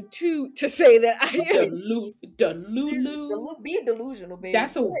boyfriend to say that I am Be delusional, baby.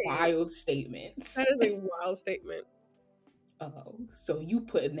 That's a wild statement. That is a wild statement. Oh, so you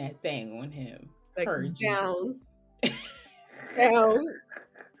putting that thing on him? Like Heard down, down.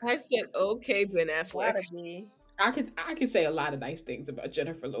 I said, okay, Ben Affleck. I could say a lot of nice things about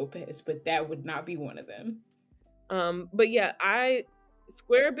Jennifer Lopez, but that would not be one of them. But yeah,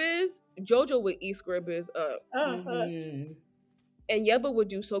 Square Biz, JoJo would eat Square Biz up. Mm-hmm. And Yeba would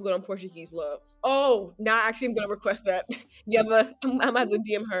do so good on Portuguese Love. Oh, now actually I'm gonna request that. Yeba, I'm at the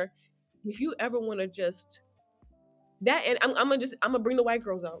DM her. If you ever want to just that, and I'm gonna bring the white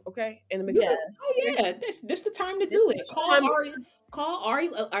girls out, okay? And yes. Oh yeah, this the time to do it. Call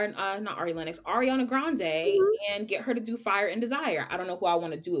Ariana Grande and get her to do Fire and Desire. I don't know who I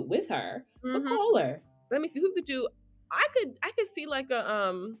want to do it with her, but call her. Let me see who could do. I could see like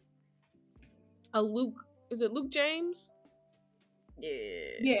a Luke. Is it Luke James? Yeah.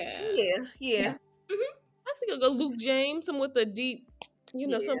 Yeah. Yeah. Yeah. Yeah. Hmm. I think I'll go Luke James, some with a deep, some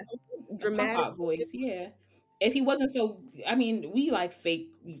Yeah. A pop dramatic. out voice, yeah. If he wasn't so, I mean, we like fake.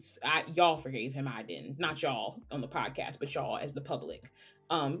 Y'all forgave him. I didn't. Not y'all on the podcast, but y'all as the public.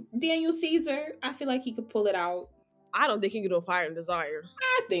 Daniel Caesar, I feel like he could pull it out. I don't think he could do Fire and Desire.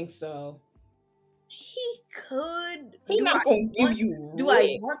 I think so. He could. He not gonna give you Do I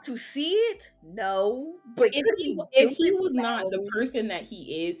Rick. want to see it? No. But If could he he if do he it? was not the No. person that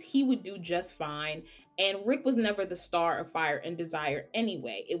he is, he would do just fine. And Rick was never the star of Fire and Desire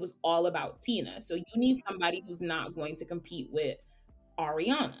anyway. It was all about Tina. So you need somebody who's not going to compete with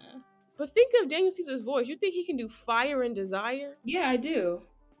Ariana. But think of Daniel Caesar's voice. You think he can do Fire and Desire? Yeah, I do.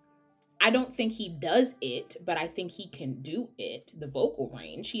 I don't think he does it, but I think he can do it. The vocal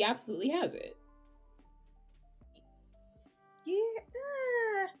range, he absolutely has it. Yeah.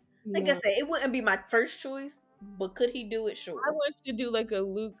 Like I No. said, it wouldn't be my first choice, but could he do it? I Sure. want to do like a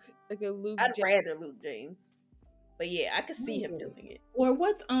Luke I'd James. rather Luke James. But yeah, I could see him doing it. Or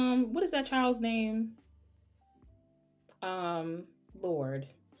what is that child's name? Lord.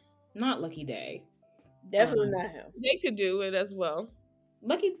 Not Lucky Day. Definitely not him. They could do it as well.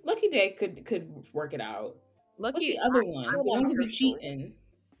 Lucky Day could work it out. What's Lucky, the other one? Still The not one my who be first choice. cheating.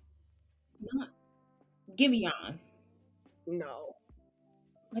 Not Giveon. no.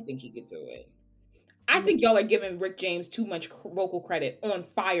 I think he could do it. I think y'all are giving Rick James too much vocal credit on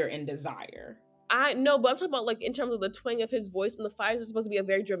Fire and Desire. I know, but I'm talking about like in terms of the twang of his voice and the fire is supposed to be a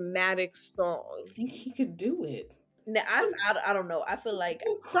very dramatic song. I think he could do it. Now, I don't know. I feel like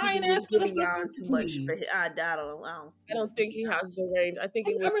You crying people ass were giving motherfuckers, on too much for please. his. I don't think he has the range. I think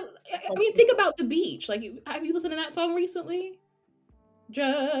it would. I mean, think about The Beach. Like, have you listened to that song recently?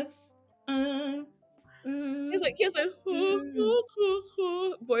 Drugs. He has a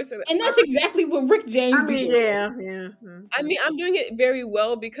voice in it. And that's exactly what Rick James. I mean, yeah. I mean, I'm doing it very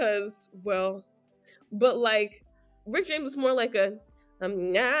well because, but like Rick James was more like a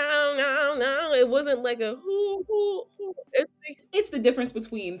no. It wasn't like a It's the difference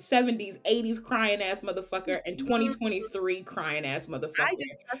between 70s, 80s crying ass motherfucker and 2023 crying ass motherfucker.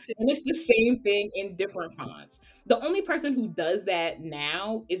 And it's the same thing in different fonts. The only person who does that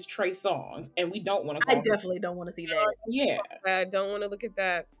now is Trey Songz, and we don't want to. I definitely don't want to see that. Yeah, I don't want to look at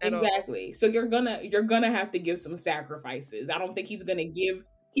that at exactly. all. So you're gonna have to give some sacrifices. I don't think he's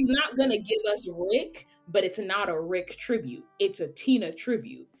not gonna give us Rick, but it's not a Rick tribute. It's a Tina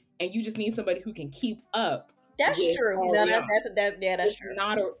tribute, and you just need somebody who can keep up. That's true. No, that's true.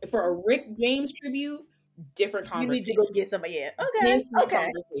 Not for a Rick James tribute. Different conversation. You need to go get somebody. Yeah. Okay.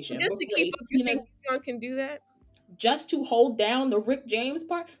 Conversation. Just to keep up, you think Dion can do that? Just to hold down the Rick James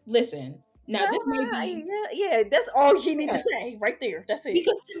part. Listen, now this may be yeah. That's all he need to say right there. That's it.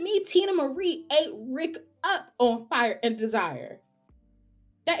 Because to me, Tina Marie ate Rick up on Fire and Desire.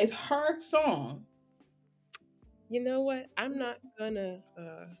 That is her song. You know what? I'm not gonna.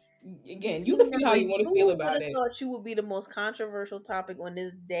 Again, you can feel how you want to feel about it. I thought you would be the most controversial topic on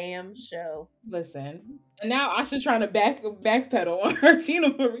this damn show. Listen, and now Asha's trying to backpedal on her Tina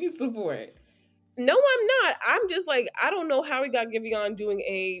Marie support. No, I'm not. I'm just like, I don't know how he got Giveon doing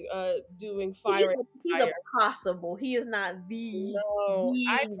Fire. He's a possible. He is not the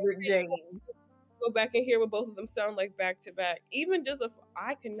Rick James. Go back and hear what both of them sound like back to back. Even just if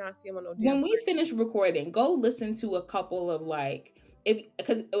I could not see him on no damn. When we finish recording, go listen to a couple of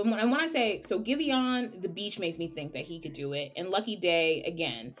because when I say so, Giveon, The Beach makes me think that he could do it, and Lucky Day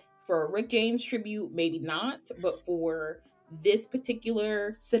again for a Rick James tribute, maybe not, but for this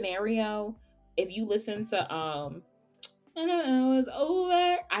particular scenario, if you listen to I don't know, it's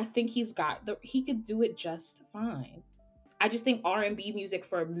over. I think he could do it just fine. I just think R&B music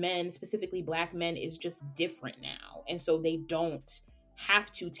for men, specifically Black men, is just different now. And so they don't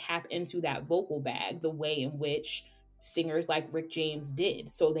have to tap into that vocal bag the way in which singers like Rick James did.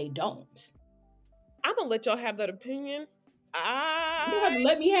 So they don't. I'm going to let y'all have that opinion. You don't have to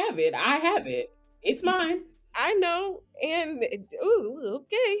let me have it. I have it. It's mine. I know. And,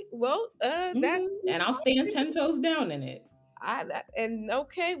 okay. Well, that's... And I'll stand 10 toes down in it.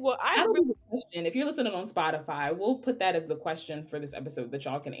 Okay, well, that'll be the question. If you're listening on Spotify, we'll put that as the question for this episode that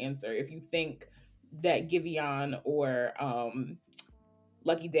y'all can answer. If you think that Giveon or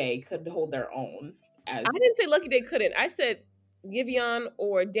Lucky Day could hold their own. I didn't say Lucky Day couldn't. I said Giveon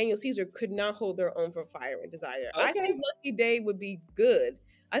or Daniel Caesar could not hold their own for Fire and Desire. Okay. I think Lucky Day would be good.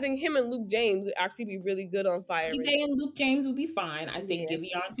 I think him and Luke James would actually be really good on Fire. Lucky Day and Luke James would be fine. I think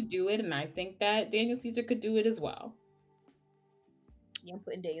Giveon could do it, and I think that Daniel Caesar could do it as well. Yeah, I'm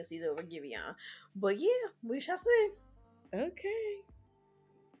putting Daniel Caesar over Giveon. But yeah, we shall see. Okay.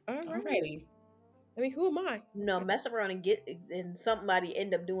 Alrighty. I mean, who am I? No, mess around and get and somebody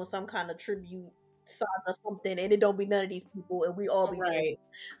end up doing some kind of tribute song or something, and it don't be none of these people, and we all be pissed. Right.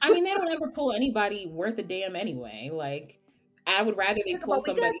 I So mean, they don't ever pull anybody worth a damn anyway. Like, I would rather they think pull about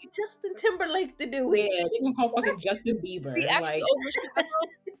we got somebody. Justin Timberlake to do Yeah, it. they can call fucking Justin The Bieber. actually Like, overshadow.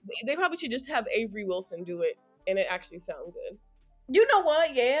 They probably should just have Avery Wilson do it, and it actually sound good. You know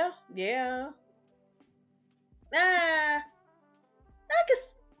what? Yeah, yeah. Ah, I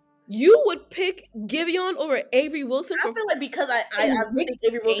guess You would pick Giveon over Avery Wilson I for feel like because I and Rick think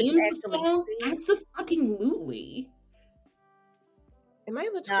Avery Wilson can James' actually song, sing. absolutely. Am I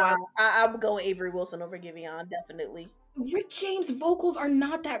in the Nah, Twilight? I'm going Avery Wilson over Giveon, definitely. Rick James' vocals are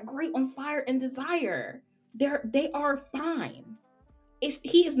not that great on Fire and Desire. They are fine.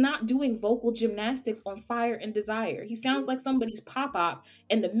 He is not doing vocal gymnastics on Fire and Desire. He sounds like somebody's pop-up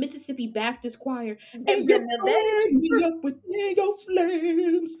in the Mississippi Baptist choir. And you Now that is burn me up within your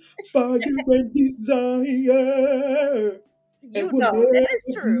flames, fire and desire. And you we'll know that never is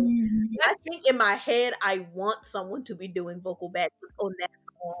true. be. I think in my head I want someone to be doing vocal backup on that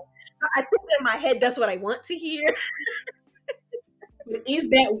song. So I think in my head that's what I want to hear. But is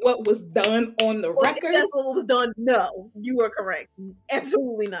that what was done on the Well, if record? that's what was done, no, you are correct.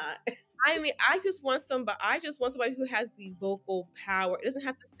 Absolutely not. I mean, I just want somebody who has the vocal power. It doesn't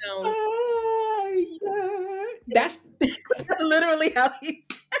have to sound. Fire. That's That's literally how he's.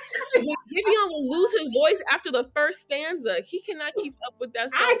 Giveon will lose his voice after the first stanza. He cannot keep up with that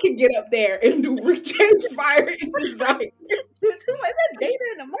I song. can get up there and do Rick James Fire and Desire. Is that Data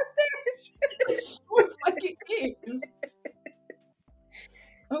and a mustache? Sure fucking is.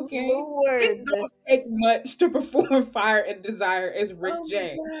 Okay. It Lord. don't take much to perform Fire and Desire as Rick Oh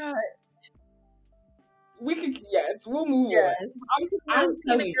James. my god. We could, yes, we'll move on. Yes. I'm Tina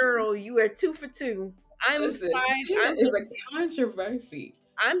telling you, girl, you are 2 for 2. listen, Tina is a controversy.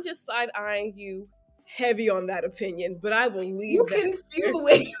 I'm just side eyeing you heavy on that opinion, but I will leave You that. can feel the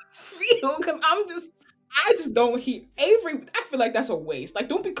way you feel because I just don't hear Avery. I feel like that's a waste. Like,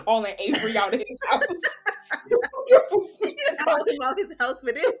 don't be calling Avery out of his house. Call him out his house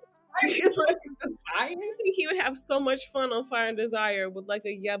for this. I think he would have so much fun on Fire and Desire with like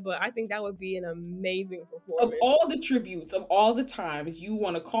a but I think that would be an amazing Of performance. all the tributes, of all the times you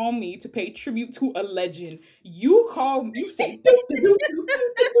want to call me to pay tribute to a legend, you say,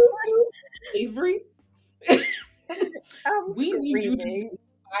 Avery, I'm we need you to screaming. sing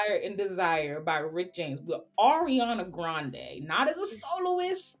Fire and Desire by Rick James with Ariana Grande, not as a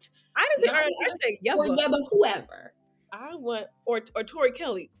soloist, I didn't say not Ariana, I said or Yeba. whoever. I want or Tori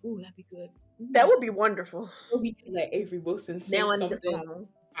Kelly. Ooh, that'd be good. That would be wonderful. Or we can let Avery Wilson sing Now I need a something song.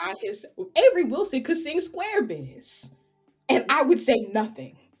 by his. Avery Wilson could sing Square Biz, and I would say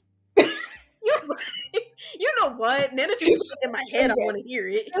nothing. You know what? Now that you put it in my head, I want to hear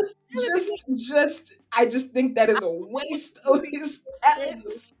it. I just think that is a waste of his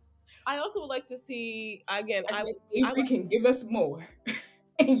talents. I also would like to see again. I think Avery can give us more,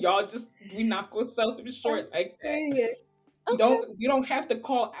 and y'all we not gonna sell him short like that. You don't have to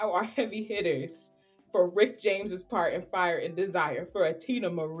call out our heavy hitters for Rick James's part in Fire and Desire for a Tina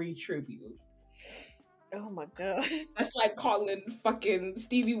Marie tribute. Oh my god. That's like calling fucking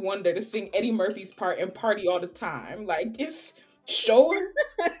Stevie Wonder to sing Eddie Murphy's part in Party All the Time. Like, it's sure.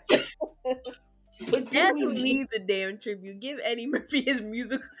 But That's who needs a damn tribute. Give Eddie Murphy his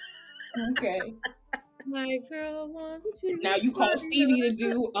music. Okay. My girl wants to. Now you call Stevie to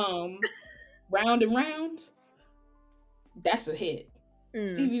do Round and Round. That's a hit.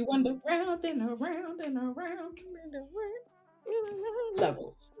 Stevie Wonder, round and around and around.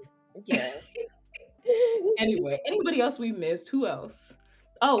 Levels. Yeah. Anyway, anybody else we missed? Who else?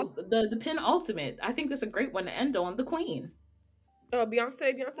 Oh, the penultimate. I think that's a great one to end on. The Queen.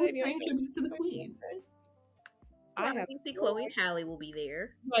 Beyonce. Paying tribute to the Queen. I can see Chloe and Halle will be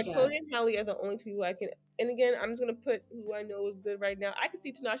there. Like Chloe and Halle are the only two who I can. And again, I'm just gonna put who I know is good right now. I can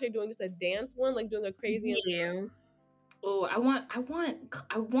see Tinashe doing just a dance one, like doing a crazy. Yeah. Oh, I want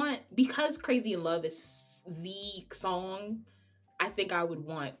because Crazy in Love is the song. I think I would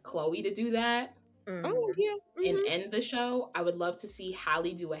want Chloe to do that. Oh yeah. And end the show. I would love to see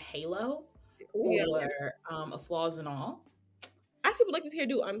Halle do a Halo or a Flaws and All. I actually would like to hear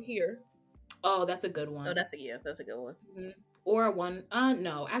do I'm Here. Oh, that's a good one. Oh, that's a good one. Mm-hmm. Or a one.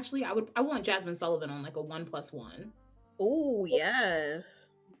 No, actually, I want Jasmine Sullivan on like a 1+1. Oh yes.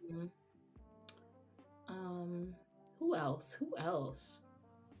 Mm-hmm. Who else?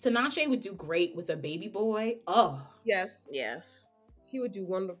 Tinashe would do great with a baby boy. Oh, yes. She would do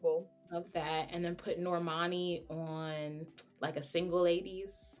wonderful. Love that. And then put Normani on like a Single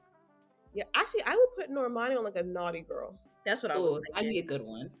Ladies. Yeah, actually, I would put Normani on like a Naughty Girl. That's what I was thinking. That'd be a good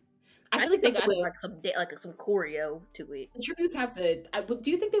one. I I feel need like they something with gotta. like some choreo to it. The tributes have to.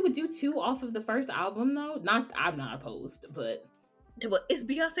 Do you think they would do two off of the first album though? Not. I'm not opposed, but But it's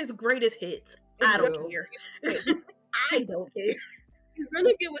Beyonce's greatest hits. It's I don't true. care. Beyonce. I don't care. She's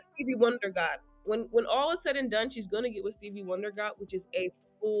gonna get what Stevie Wonder got. When all is said and done, she's gonna get what Stevie Wonder got, which is a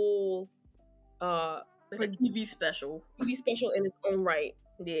full uh Like a TV special. TV special in its own right.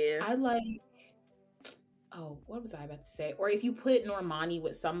 Yeah. I like. Oh, what was I about to say? Or if you put Normani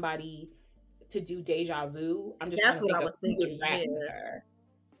with somebody to do Deja Vu, I'm just trying That's to what think I of was who would thinking. rap with Yeah. her.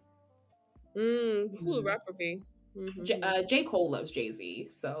 Who would Mm. rapper be? Mm-hmm. J. Cole loves Jay Z,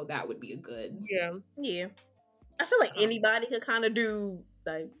 so that would be a good. Yeah. Yeah. I feel like Um, anybody could kind of do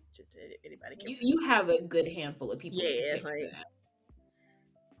like just anybody can. you have a good handful of people you could Yeah, pick for like that.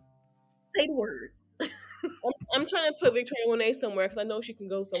 say the words. I'm trying to put Victoria Monet somewhere because I know she can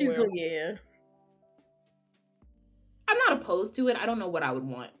go She's somewhere. good. Yeah. I'm not opposed to it. I don't know what I would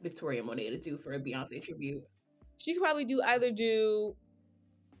want Victoria Monet to do for a Beyonce tribute. She could probably do I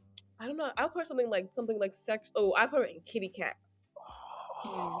don't know. I'll put something like sex. Oh, I put her in Kitty Cat.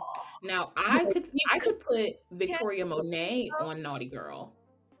 Mm. Now Yeah. I could put Victoria Monet on Naughty Girl.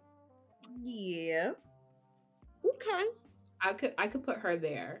 Yeah. Okay. I could put her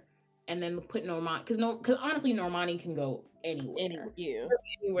there, and then put Normani because honestly Normani can go anywhere. Anyway, yeah.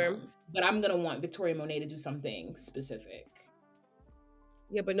 Anywhere. But I'm gonna want Victoria Monet to do something specific.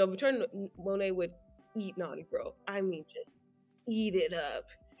 Yeah, but no, Victoria Monet would eat Naughty Girl. I mean, just eat it up.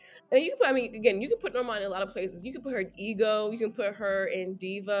 And you can put, I mean, again, you can put Normani in a lot of places. You can put her in Ego. You can put her in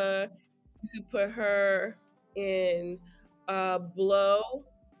Diva. You could put her in Blow.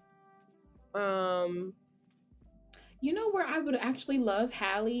 You know where I would actually love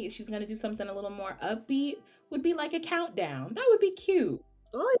Hallie if she's gonna do something a little more upbeat would be like a countdown. That would be cute.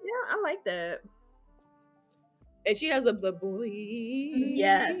 Oh yeah, I like that. And she has the boy.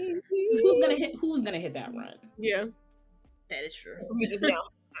 Yes. Who's gonna hit that run? Yeah. That is true. For me just now.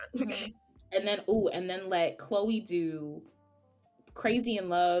 And then let Chloe do Crazy in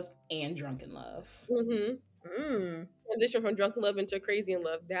Love and Drunk in Love. Transition from Drunken Love into Crazy in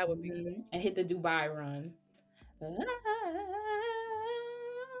Love. That would be and hit the Dubai run.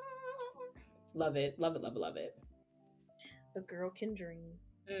 Love it, love it, love it, love it. A girl can dream.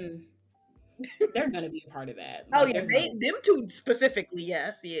 They're gonna be a part of that. Oh yeah, them two specifically.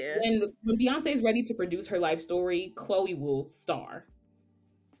 Yes, yeah. When Beyonce is ready to produce her life story, Chloe will star.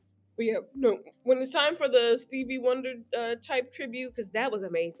 But yeah, no. When it's time for the Stevie Wonder type tribute, because that was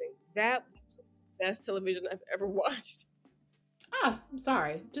amazing. That was the best television I've ever watched. I'm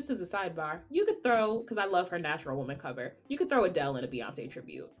sorry. Just as a sidebar, you could throw, because I love her Natural Woman cover, you could throw Adele in a Beyonce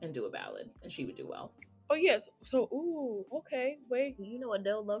tribute and do a ballad, and she would do well. Oh yes. So okay, wait. You know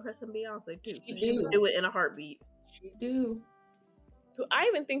Adele love her some Beyonce too. She would do it in a heartbeat. She do. So I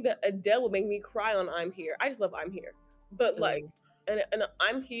even think that Adele would make me cry on "I'm Here." I just love "I'm Here," but like, and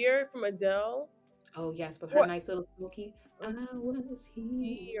 "I'm Here" from Adele. Oh yes, with her nice little smoky. I was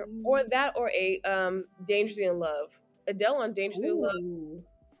here. Or that, or a "Dangerously in Love." Adele on "Dangerously in Love"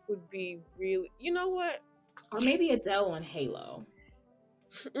 would be really. You know what? Or maybe Adele on Halo.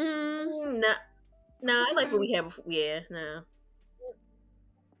 Nah, I like what we have before. Yeah, nah.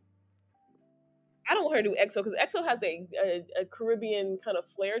 I don't want her to do EXO because EXO has a Caribbean kind of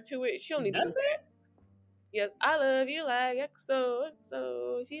flair to it. She don't need to do that. Yes, I love you like EXO,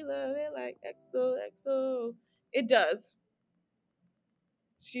 EXO. She loves it like EXO, EXO. It does.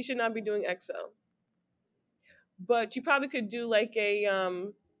 She should not be doing EXO. But you probably could do like a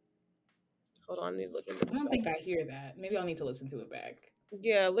hold on, I need to look into this. I don't think I hear that. Maybe I'll need to listen to it back.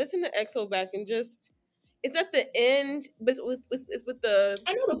 Yeah, listen to EXO back and just it's at the end, but it's with the.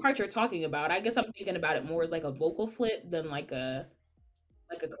 I know the part you're talking about. I guess I'm thinking about it more as like a vocal flip than like a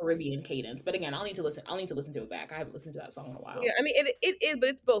Caribbean cadence. But again, I'll need to listen to it back. I haven't listened to that song in a while. Yeah, I mean it is, but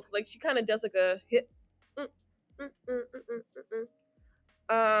it's both. Like she kind of does like a hit. Oh,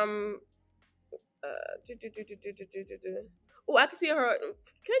 I can see her.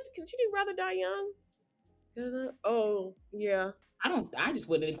 Can she do "Rather Die Young"? Oh yeah. I just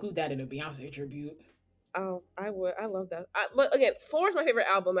wouldn't include that in a Beyonce tribute. Oh, I would. I love that. But again, 4 is my favorite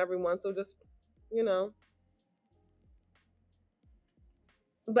album, everyone. So just, you know.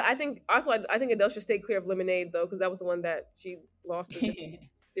 But I think also I think Adele should stay clear of Lemonade though, because that was the one that she lost. To steer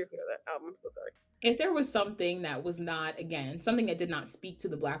clear of that album. I'm so sorry. If there was something that was not, again, something that did not speak to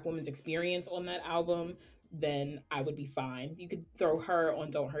the Black woman's experience on that album, then I would be fine. You could throw her on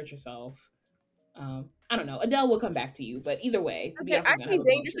 "Don't Hurt Yourself." I don't know. Adele will come back to you, but either way, okay, I think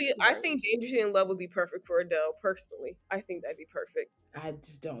Dangerously in Love would be perfect for Adele. Personally, I think that'd be perfect. I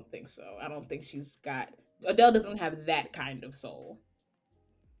just don't think so. I don't think Adele doesn't have that kind of soul.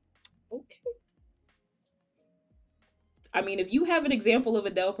 Okay, I mean, if you have an example of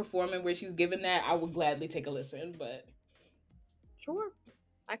Adele performing where she's given that, I would gladly take a listen. But sure.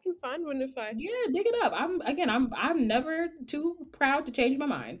 I can find one if I. yeah, dig it up. I'm never too proud to change my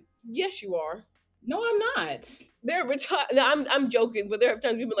mind. Yes, you are. No, I'm not. There are times. I'm joking, but there are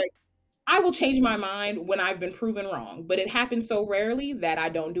times people like, I will change my mind when I've been proven wrong, but it happens so rarely that I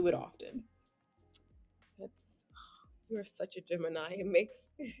don't do it often. "That's you're such a Gemini. It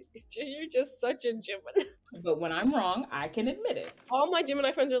makes you're just such a Gemini." But when I'm wrong, I can admit it. All my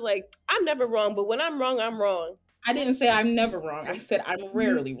Gemini friends are like, "I'm never wrong, but when I'm wrong, I'm wrong." I didn't say I'm never wrong. I said I'm N-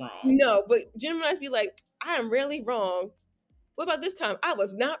 rarely wrong. No, but Geminis be like, "I am rarely wrong." What about this time? I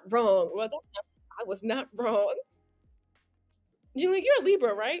was not wrong. Well, this time I was not wrong. Julie, you're a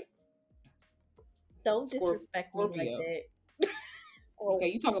Libra, right? Don't disrespect me like Scorpio. that. Oh, Okay,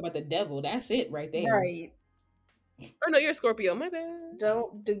 you talk about the devil. That's it right there. Right. or no, you're a Scorpio. My bad.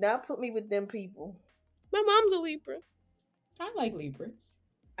 Do not put me with them people. My mom's a Libra. I like Libras.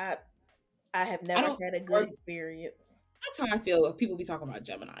 I I have I never don't. had a Or good experience. that's how I feel if people be talking about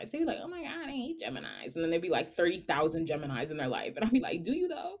Geminis. They be like, "Oh my god, I hate Geminis," and then they be like 30,000 Geminis in their life, and I be like, "Do you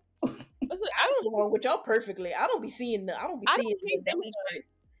though?" Listen, I get along with y'all perfectly. I don't be I seeing don't hate the Gemini. hatred.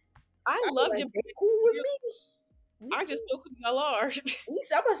 I I be love like, Gemini. they cool with me. We I see, just know who y'all are.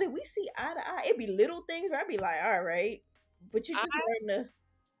 I'm gonna say we see eye to eye. It be little things where I be like, all right, but you I just learn to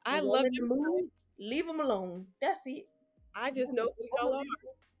I when y'all love in the Gemini. mood, leave them alone. That's it. I just know who y'all are.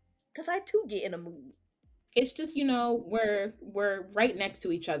 Cause I too get in a mood. It's just we're right next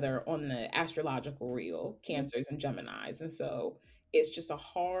to each other on the astrological reel, Cancers and Geminis, and so it's just a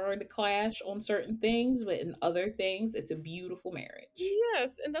hard clash on certain things, but in other things, it's a beautiful marriage.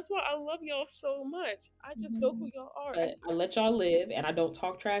 Yes, and that's why I love y'all so much. I just know who Mhm. y'all are. But I let y'all live, and I don't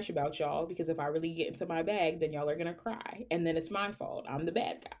talk trash about y'all because if I really get into my bag, then y'all are gonna cry, and then it's my fault. I'm the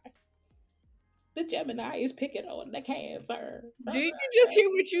bad guy. The Gemini is picking on the Cancer. Did you just hear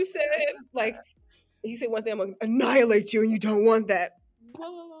what you said? Like you say one thing, I'm gonna annihilate you, and you don't want that.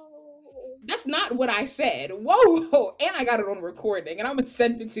 Whoa. That's not what I said. Whoa, whoa. And I got it on recording, and I'm gonna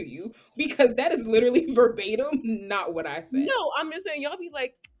send it to you because that is literally verbatim not what I said. No, I'm just saying y'all be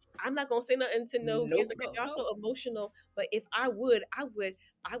like, I'm not gonna say nothing to no Nope, cancer because nope, y'all nope. so emotional. But if I would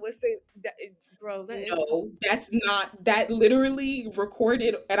say that, bro. That is so. No, that's not that literally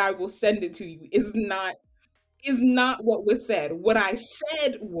recorded, and I will send it to you. Is not what was said. What I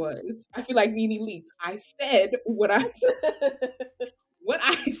said was, I feel like Nene Leakes. I said what I said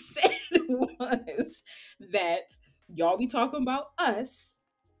was that y'all be talking about us,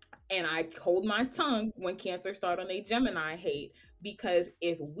 and I hold my tongue when Cancer start on a Gemini hate, because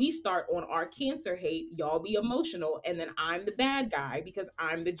if we start on our Cancer hate, y'all be emotional, and then I'm the bad guy because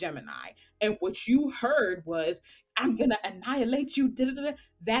I'm the Gemini. And what you heard was, "I'm gonna annihilate you." Da, da, da.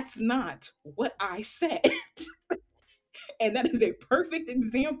 That's not what I said, and that is a perfect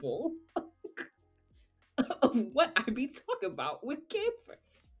example of what I be talking about with Cancer.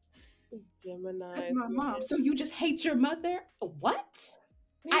 That's Gemini's, my mom. man. So you just hate your mother? What?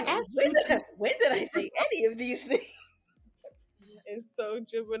 I When asked you to. when did I say any of these things? It's so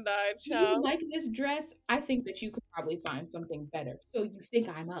Gemini, Do you child. like this dress? I think that you could probably find something better. So you think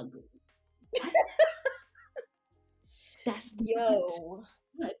I'm ugly? What? That's not Yo,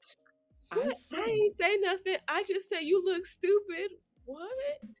 what I What? I said. ain't say nothing. I just said you look stupid. What?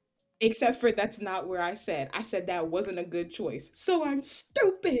 Except for that's not where I said. I said that wasn't a good choice. So I'm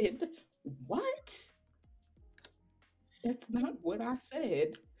stupid. What? That's not what I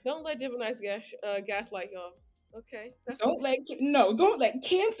said. Don't let Gemini's gaslight y'all. Okay, that's Don't let no, don't let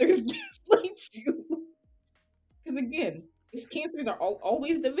cancers gaslight you. Because again, these cancers are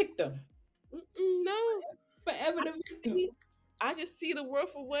always the victim. no. Forever I the just victim. see, I just see the world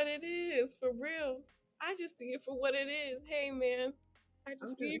for what it is, for real. I just see it for what it is. Hey, man, I I'm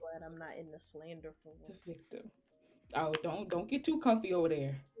just see just it. glad I'm not in the slander for The once. victim. Oh, don't get too comfy over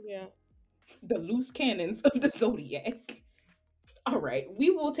there. Yeah. The loose cannons of the zodiac. All right,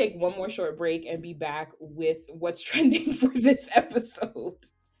 we will take one more short break and be back with what's trending for this episode.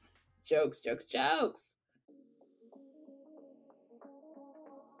 Jokes, jokes, jokes.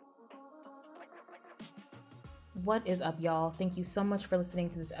 What is up, y'all? Thank you so much for listening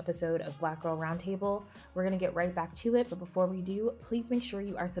to this episode of Black Girl Roundtable. We're going to get right back to it, but before we do, please make sure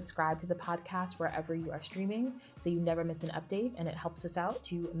you are subscribed to the podcast wherever you are streaming so you never miss an update, and it helps us out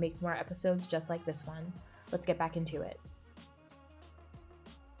to make more episodes just like this one. Let's get back into it.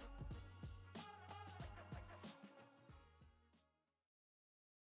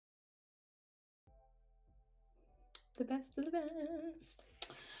 The best of the best.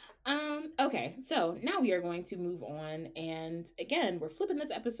 Okay, so now we are going to move on, and again, we're flipping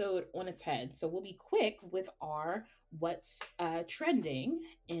this episode on its head. So we'll be quick with our what's trending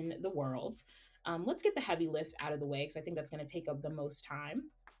in the world. Let's get the heavy lift out of the way because I think that's going to take up the most time.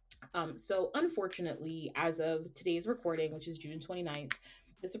 So unfortunately, as of today's recording, which is June 29th,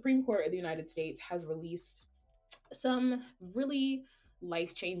 the Supreme Court of the United States has released some really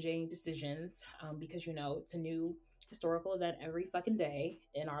life changing decisions because it's a new historical event every fucking day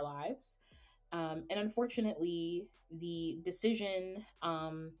in our lives. And unfortunately, the decision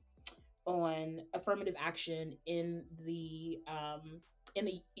on affirmative action in the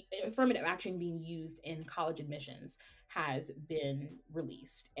affirmative action being used in college admissions has been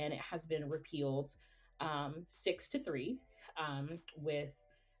released, and it has been repealed 6-3 with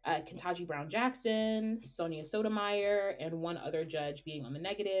Ketanji Brown Jackson, Sonia Sotomayor, and one other judge being on the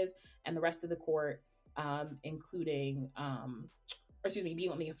negative, and the rest of the court, including or excuse me,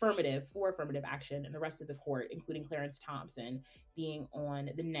 being on the affirmative for affirmative action, and the rest of the court, including Clarence Thompson, being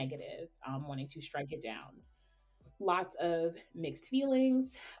on the negative, wanting to strike it down. Lots of mixed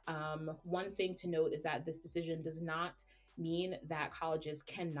feelings. One thing to note is that this decision does not mean that colleges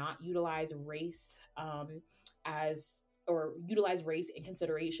cannot utilize race as or utilize race in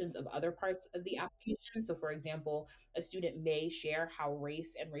considerations of other parts of the application. So, for example, a student may share how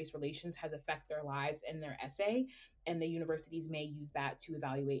race and race relations has affected their lives in their essay, and the universities may use that to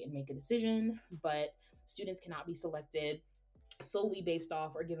evaluate and make a decision. But students cannot be selected solely based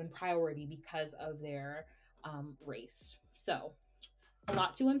off or given priority because of their race. So, a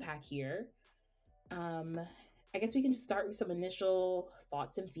lot to unpack here. Um, I guess we can just start with some initial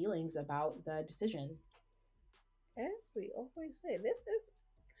thoughts and feelings about the decision. As we always say, this is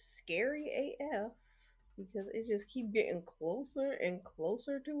scary AF because it just keep getting closer and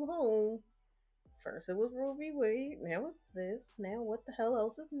closer to home. First it was Roe v. Wade, now it's this. Now what the hell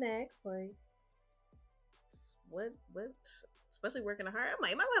else is next? Like, what? Especially working hard. I'm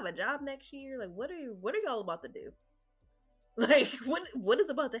like, am I gonna have a job next year? Like, what are y'all about to do? Like, what is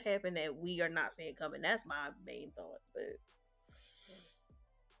about to happen that we are not seeing coming? That's my main thought. But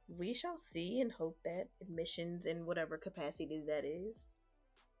we shall see and hope that admissions in whatever capacity that is,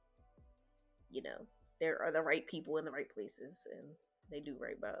 you know, there are the right people in the right places and they do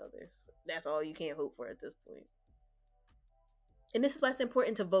right by others. That's all you can hope for at this point. And this is why it's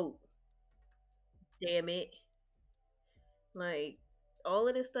important to vote. Damn it. Like, all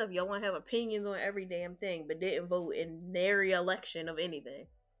of this stuff, y'all want to have opinions on every damn thing, but didn't vote in nary election of anything.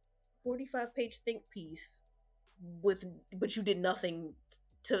 45-page think piece with, but you did nothing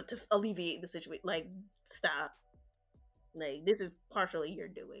to alleviate the situation. Like, stop. Like, this is partially your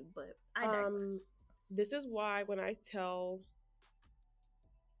doing, but I digress. This is why when I tell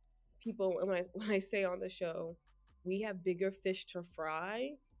people, when I say on the show, we have bigger fish to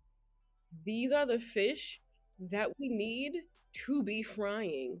fry, these are the fish that we need to be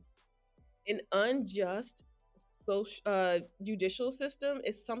frying. An unjust social judicial system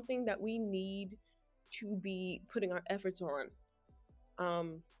is something that we need to be putting our efforts on,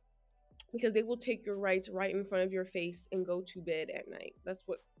 because they will take your rights right in front of your face and go to bed at night. That's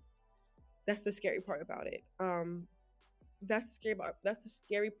the scary part about it. That's the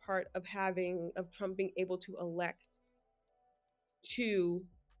scary part of Trump being able to elect two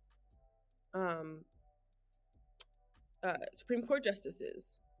Supreme Court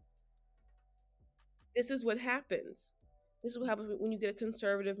justices. This is what happens. This is what happens when you get a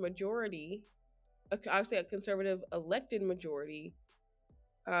conservative majority. I would say a conservative elected majority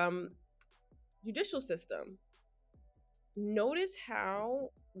judicial system. Notice how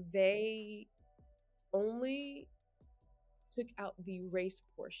they only took out the race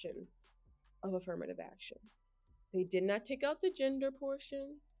portion of affirmative action. They did not take out the gender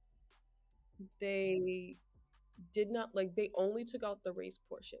portion. They did not, they only took out the race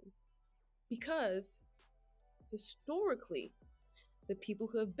portion because historically, the people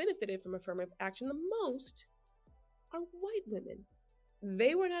who have benefited from affirmative action the most are white women.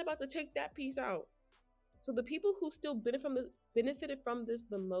 They were not about to take that piece out. So the people who still benefited from this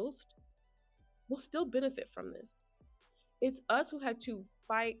the most will still benefit from this. It's us who had to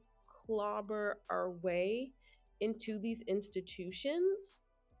fight, clobber our way into these institutions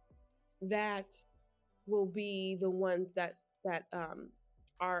that will be the ones that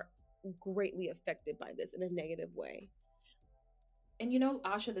are greatly affected by this in a negative way. And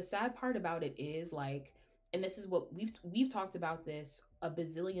Asha, the sad part about it is and this is what we've talked about this a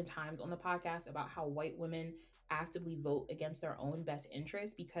bazillion times on the podcast about how white women actively vote against their own best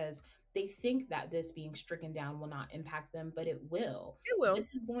interests because they think that this being stricken down will not impact them, but it will. It will.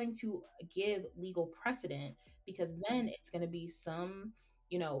 This is going to give legal precedent because then it's going to be some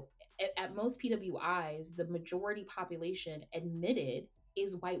you know, at most PWIs, the majority population admitted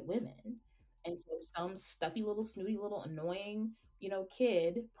is white women. And so some stuffy little snooty little annoying,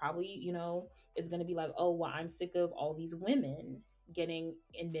 kid probably, is going to be like, "Oh, well, I'm sick of all these women getting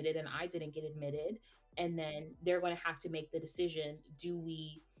admitted and I didn't get admitted." And then they're going to have to make the decision, do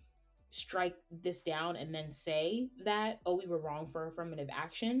we strike this down and then say that, "Oh, we were wrong for affirmative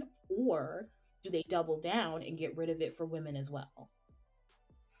action," or do they double down and get rid of it for women as well?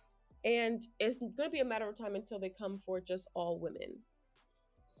 And it's going to be a matter of time until they come for just all women.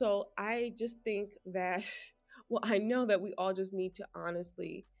 So I just think that, well, I know that we all just need to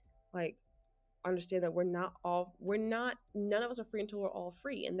honestly, like, understand that none of us are free until we're all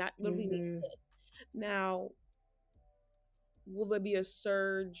free. And that literally means Hmm. this. Now, will there be a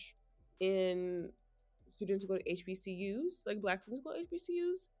surge in students who go to HBCUs, like Black students who go to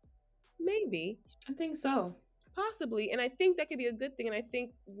HBCUs? Maybe, I think so. possibly. And I think that could be a good thing. And I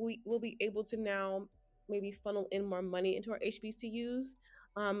think we will be able to now maybe funnel in more money into our HBCUs,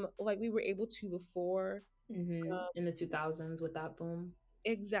 like we were able to before. In the 2000s with that boom.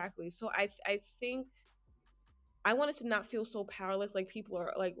 Exactly. So I think I want us to not feel so powerless, like people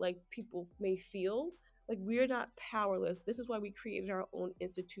are like people may feel like we're not powerless. This is why we created our own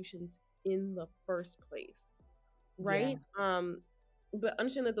institutions in the first place, Yeah. right? But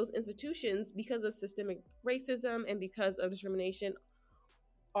understand that those institutions, because of systemic racism and because of discrimination,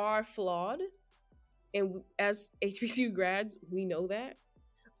 are flawed. And as HBCU grads, we know that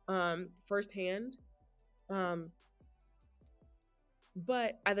firsthand. Um,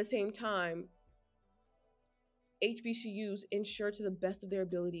 but at the same time, HBCUs ensure to the best of their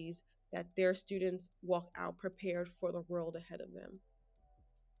abilities that their students walk out prepared for the world ahead of them.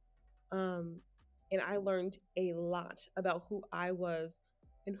 And I learned a lot about who I was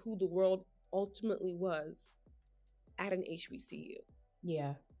and who the world ultimately was at an HBCU. Yeah.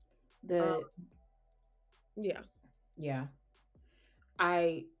 Um, The yeah. yeah.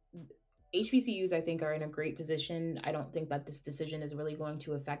 I HBCUs, I think, are in a great position. I don't think that this decision is really going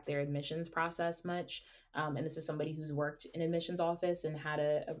to affect their admissions process much. And this is somebody who's worked in admissions office and had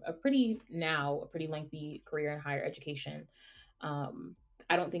a pretty lengthy career in higher education. Um,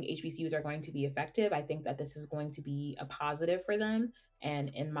 I don't think HBCUs are going to be effective. I think that this is going to be a positive for them. And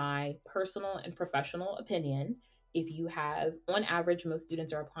in my personal and professional opinion, if you have, on average, most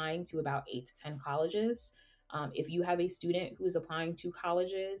students are applying to about 8 to 10 colleges. If you have a student who is applying to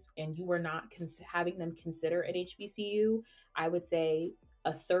colleges and you are not having them consider an HBCU, I would say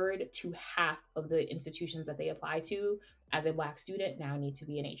a third to half of the institutions that they apply to as a Black student now need to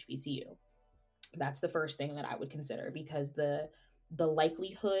be an HBCU. That's the first thing that I would consider, because the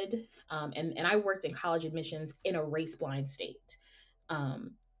likelihood, and I worked in college admissions in a race blind state.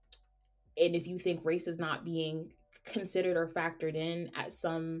 Um, and if you think race is not being considered or factored in at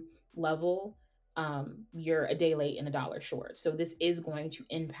some level, you're a day late and a dollar short. So this is going to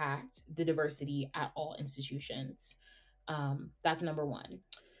impact the diversity at all institutions. That's number one.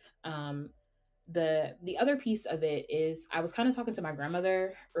 Um, the other piece of it is, I was kind of talking to my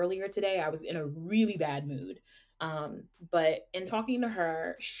grandmother earlier today. I was in a really bad mood. But in talking to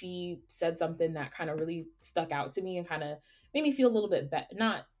her, she said something that kind of really stuck out to me and kind of made me feel a little bit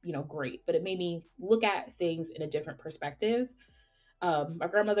not, great, but it made me look at things in a different perspective. My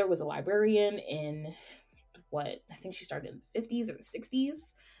grandmother was a librarian in, what, I think she started in the 50s or the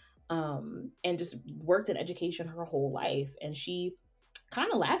 60s, and just worked in education her whole life. And she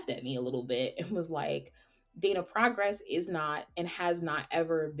kind of laughed at me a little bit and was like, "Dana, progress is not and has not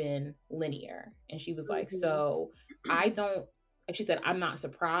ever been linear." And she was like, Mhm. "So I don't," and she said, "I'm not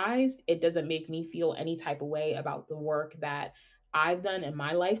surprised. It doesn't make me feel any type of way about the work that I've done in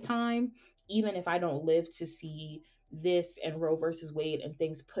my lifetime, even if I don't live to see this and Roe versus Wade and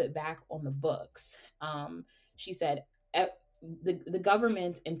things put back on the books." She said, "E- the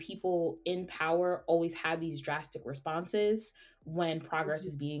government and people in power always have these drastic responses when progress Mhm.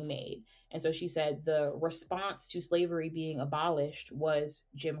 is being made." And so she said the response to slavery being abolished was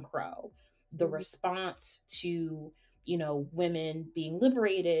Jim Crow. The Mhm. response to, women being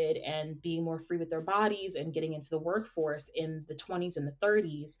liberated and being more free with their bodies and getting into the workforce in the 20s and the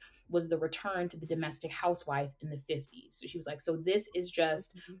 30s was the return to the domestic housewife in the 50s. So she was like, so this is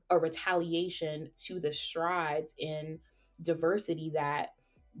just Mhm. a retaliation to the strides in diversity that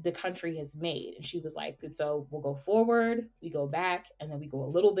the country has made. And she was like, so we'll go forward, we go back, and then we go a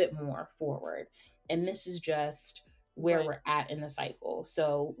little bit more forward. And this is just where Right. we're at in the cycle.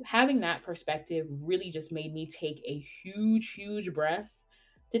 So having that perspective really just made me take a huge, huge breath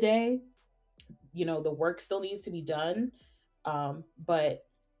today. The work still needs to be done. But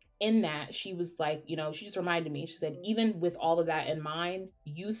in that, she was like, she just reminded me, she said, even with all of that in mind,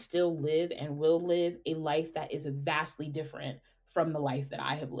 you still live and will live a life that is vastly different from the life that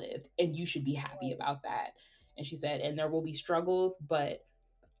I have lived. And you should be happy about that. And she said, and there will be struggles, but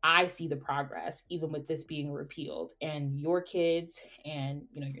I see the progress, even with this being repealed. And your kids and,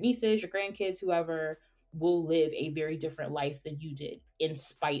 your nieces, your grandkids, whoever, will live a very different life than you did in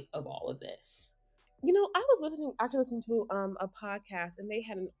spite of all of this. I was listening to a podcast, and they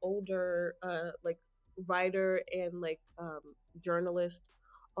had an older like writer and like journalist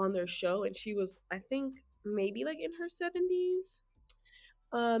on their show, and she was, I think, maybe like in her 70s.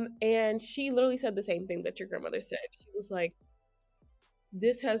 And she literally said the same thing that your grandmother said. She was like,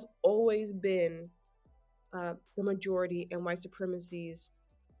 this has always been the majority and white supremacy's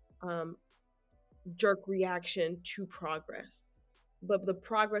um, jerk reaction to progress. But the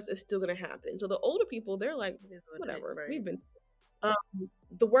progress is still going to happen. So the older people, they're like, It is what it is, whatever, right? we've been. Um,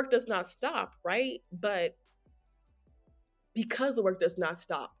 the work does not stop, right? But because the work does not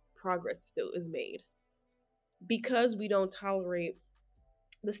stop, progress still is made. Because we don't tolerate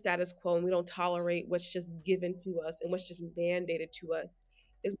the status quo and we don't tolerate what's just given to us and what's just mandated to us,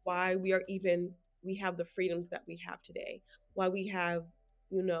 is why we have the freedoms that we have today, why we have,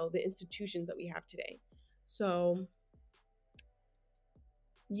 the institutions that we have today. So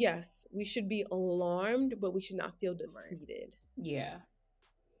yes, we should be alarmed, but we should not feel defeated. Yeah.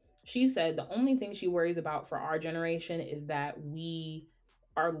 She said the only thing she worries about for our generation is that we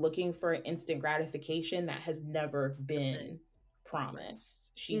are looking for instant gratification that has never been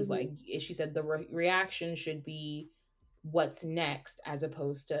promised. She's Mm-hmm. like, she said the reaction should be what's next, as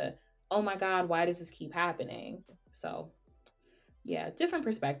opposed to, oh my God, why does this keep happening? So yeah, different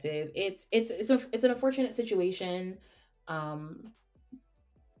perspective. It's an unfortunate situation. Um,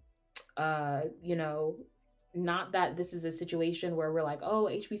 you know, not that this is a situation where we're like, oh,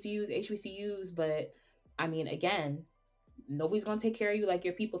 HBCUs, but I mean, again, nobody's gonna take care of you like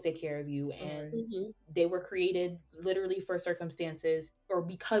your people take care of you, and Mm-hmm. they were created literally for circumstances or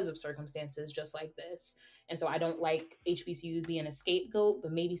because of circumstances just like this. And so I don't like HBCUs being a scapegoat,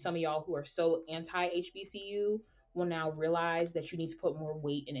 but maybe some of y'all who are so anti HBCU will now realize that you need to put more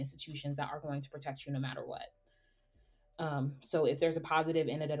weight in institutions that are going to protect you no matter what. So if there's a positive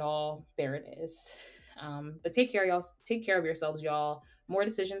in it at all, there it is. But take care of y'all. Take care of yourselves, y'all. More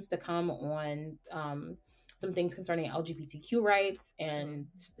decisions to come on some things concerning LGBTQ rights and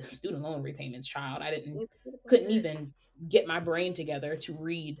student loan repayments. Child, couldn't even get my brain together to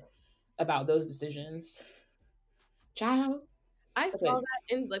read about those decisions. Child, I saw because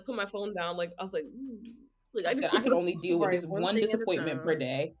that and like put my phone down. Like I was like, like I I just said I could only deal with Right, this one one thing at a disappointment per time.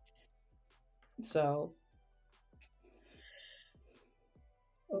 day. So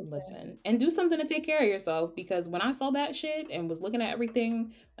Okay. listen and do something to take care of yourself, because when I saw that shit and was looking at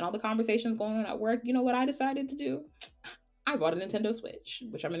everything and all the conversations going on at work, you know what I decided to do? I bought a Nintendo Switch,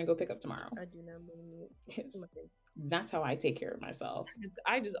 which I'm gonna go pick up tomorrow. I do not blame Yes. you. That's how I take care of myself.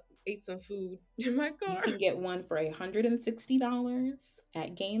 I just ate some food in my You car. can get one for $160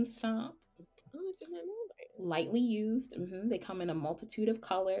 at GameStop. Oh, I did not know that. Lightly used. They come in a multitude of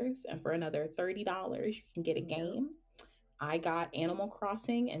colors, and for another $30, you can get a Yep. game. I got Animal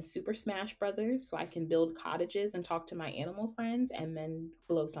Crossing and Super Smash Brothers, so I can build cottages and talk to my animal friends and then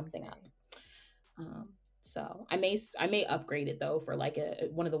blow something up. So I may upgrade it though for like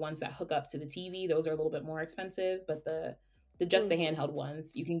one of the ones that hook up to the TV. Those are a little bit more expensive, but the just the handheld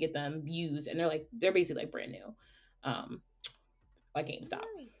ones, you can get them used, and they're basically like brand new, like GameStop,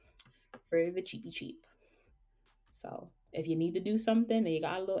 Nice. for the cheapy cheap. So if you need to do something and you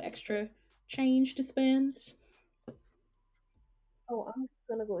got a little extra change to spend, Oh, I'm just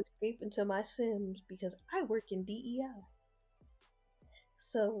gonna go escape into my Sims because I work in DEI.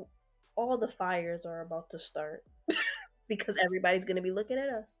 So all the fires are about to start because everybody's gonna be looking at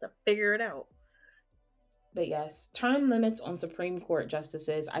us to figure it out. but yes, term limits on Supreme Court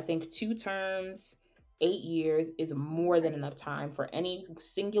justices. I think 2 terms, 8 years is more than enough time for any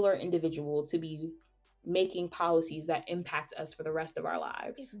singular individual to be making policies that impact us for the rest of our If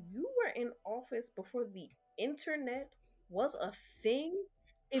lives. you were in office before the internet was a thing,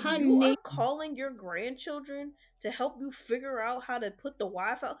 if you are Honey, calling your grandchildren to help you figure out how to put the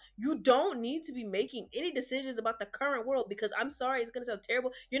Wi-Fi, you don't need to be making any decisions about the current world because I'm sorry, it's gonna sound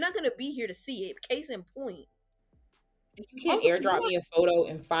terrible. You're not gonna be here to see it. Case in point. if you can't Also, because airdrop me a photo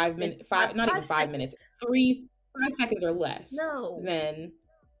in five In minutes, five, not even five 5 minutes, seconds. 5 seconds or less, No. then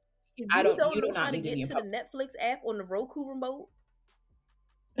If I you don't. don't You do know how not to need to be get in to the public. Netflix app on the Roku remote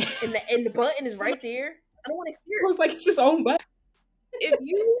and the button is right there, I don't want to hear I it. was like, it's his own butt.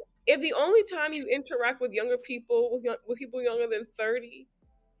 if the only time you interact with younger people with people younger than 30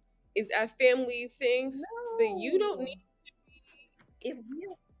 is at family things, then you don't No. need If we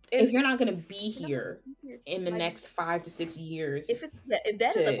and If you're not going to be You're not here here, in the like, next 5 to 6 years if it's yeah, if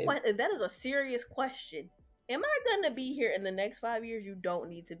that is a to if that is a serious question, am I gonna be here in the next 5 years? You don't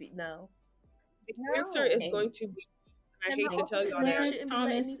need to be. No, the answer no. is and, going to be, I And hate I to and also tell feel y'all like we that. Clarence shouldn't be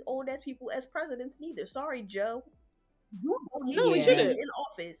letting Thomas, these old ass people as presidents neither. Sorry, Joe. You're gonna No, we be yeah, shouldn't. in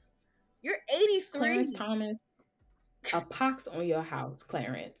office. You're Clarence 83. Thomas, a pox on your house,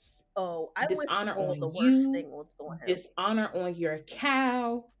 Clarence. Oh, I wish the Dishonor world the on worst you, thing was on him. dishonor on your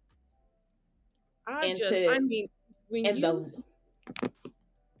cow, and I to mean, when and you the see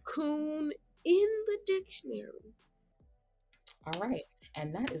coon in the dictionary, all right,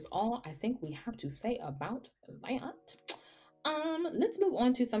 and that is all I think we have to say about that. Let's move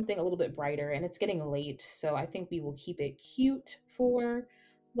on to something a little bit brighter, and it's getting late, so I think we will keep it cute for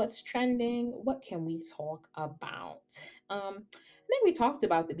what's trending. What can we talk about? I think we talked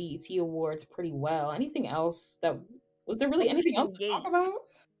about the BET Awards pretty well. Anything else that was there really anything else Golden to talk Gate about?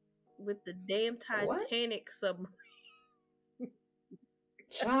 with the damn What? Titanic submarine.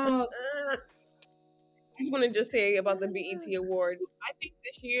 Child, I just want to just say about the BET Awards. I think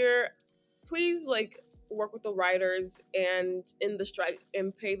this year, please like work with the writers and in the strike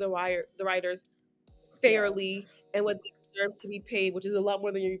and pay the writers fairly Yes. and what they deserve to be paid, which is a lot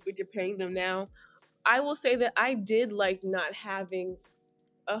more than what you're paying them now. I will say that I did like not having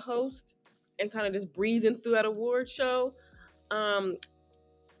a host and kind of just breezing through that award show. Um,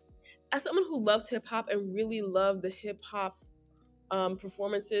 as someone who loves hip hop and really loved the hip hop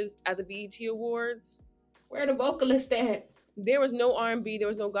performances at the BET Awards, where the vocalist at? there was no R&B, there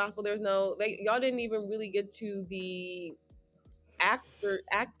was no gospel, there was no y'all didn't even really get to the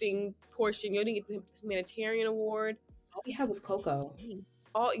acting portion. You didn't get the humanitarian award. All we had was Coco.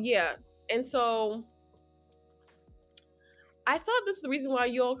 All yeah, and so I thought this is the reason why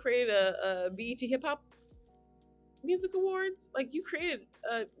you all created a BET Hip Hop Music Awards. Like you created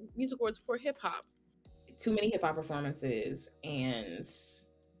music awards for hip hop. Too many hip hop performances, and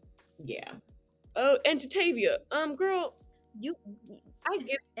yeah, Oh, and Jatavia, girl, You I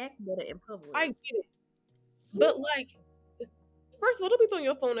get act better in public. I get it, but like, first of all, don't be throwing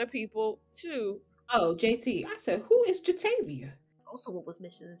your phone at people. Two, oh, JT. I said, who is Jatavia? Also, what was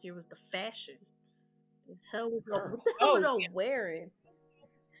missing this year was the fashion. The hell was y'all, Girl, what the hell was oh y'all wearing?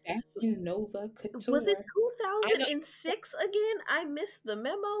 Fashion Nova Was it Couture. I know 2006 again? I missed the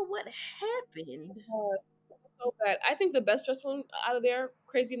memo. What happened? so bad. I think the best dressed one out of there,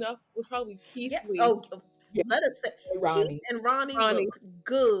 crazy enough, was probably Keith Yeah. Lee. Oh, Yeah, let us say Keith Ronnie. and Ronnie Ronnie. look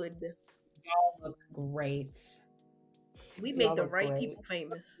good. Y'all looked great. We made Y'all the look right great. people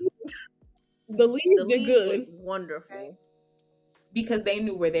famous. The leads The did leads good. looked wonderful. Because they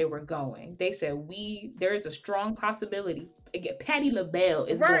knew where they were going. They said, there is a strong possibility. Again, Patti LaBelle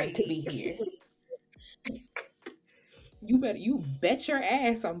is going Right. to be here. You bet your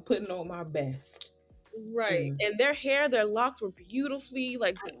ass I'm putting on my best. Right, and their hair, their locks were beautifully I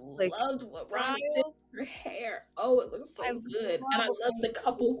like loved what Ronnie did styled. with her hair. Oh, it looks I so good. And I love love the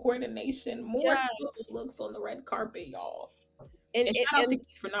couple coordination. More yes, house looks on the red carpet, y'all. and, And and shout out to and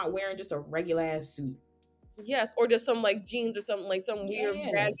Keith for not wearing just a regular ass suit. yes, or just some like jeans or something like some weird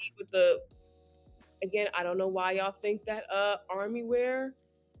Yeah. baggy with the. Again, I don't know why y'all think that army wear.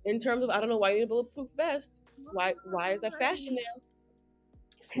 In terms of, I don't know why you need a bulletproof vest. Why is that fashion now?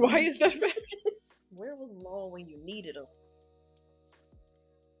 Why is that fashion? Where was Law when you needed him?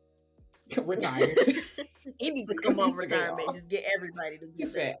 Retired. He need to Because come off he's sick of retirement and y'all. just get everybody to He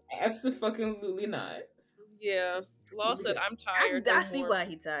get said, that. absolutely not. Yeah, Law said, "I'm tired. I No see more." why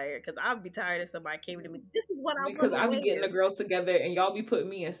he tired, because I'd be tired if somebody came to me. This is what I Because want to I be getting the wear. girls together and y'all be putting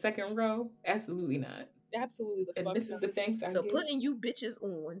me in second row. Absolutely not. Absolutely the And fuck this is not. the thanks I For get. putting you bitches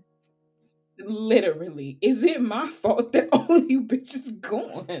on. Literally. Is it my fault that all of you bitches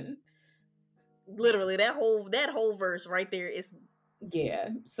gone? Literally, that whole verse right there is Yeah.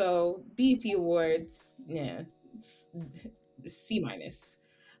 So BET Awards, yeah. C minus.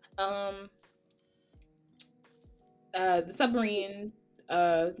 Um the submarine,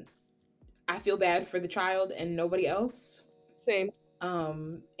 I feel bad for the child and nobody else. Same.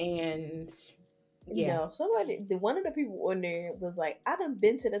 And yeah. no. One of the people on there was like, I done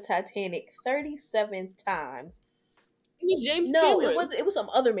been to the Titanic 37 times. It was James No, Cameron. it was some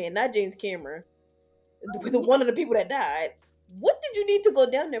other man, not James Cameron. The one of the people that died. What did you need to go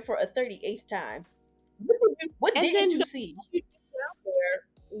down there for a 38th time? What And didn't then you see?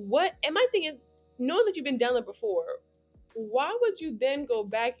 what? And my thing is, knowing that you've been down there before, why would you then go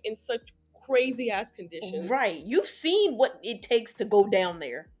back in such crazy ass conditions? Right. You've seen what it takes to go down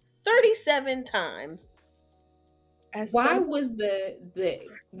there 37 times. As Why some was the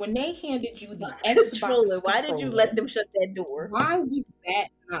when they handed you the Controller. Xbox Why did you let controller, them shut that door? why was that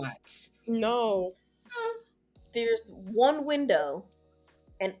not? no, There's one window,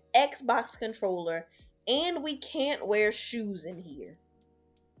 an Xbox controller, and we can't wear shoes in here.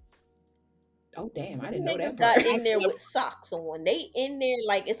 Oh damn, I Them didn't know that niggas part. got I in there never. with socks on. They in there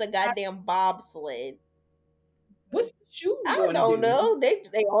like it's a goddamn bobsled. What's the shoes I going to don't do? know.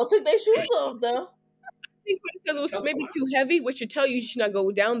 They all took their shoes off though. Think because it was No, maybe too heavy, which should tell you should not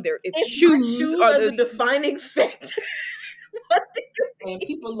go down there. If If my shoes shoes are are the the defining factor, what do you and mean?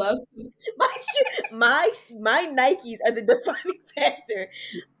 people love My Nikes are the defining factor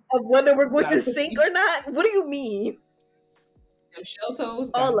of whether we're you going gotta to put sink or not. What do you mean? them shell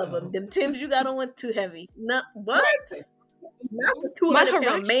toes. Gotta All of them. go. Them Tims you got on too heavy. Not what? Right. Not the my 200-pound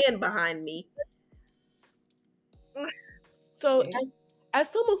Harachi. man behind me. So Okay.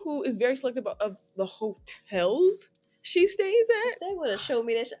 as someone who is very selective of the hotels she stays If at, they would have showed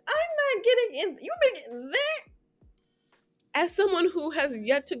me that shit, I'm not getting in. You been getting that, as someone who has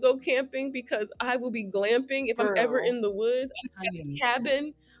yet to go camping because I will be glamping if I'm ever girl. in the woods, I am.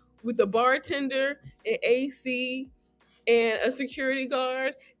 cabin with a bartender, an AC, and a security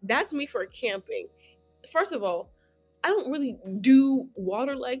guard. That's me for camping. First of all, I don't really do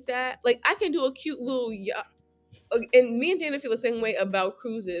water like that. Like I can do a cute little yacht, and me and Dana feel the same way about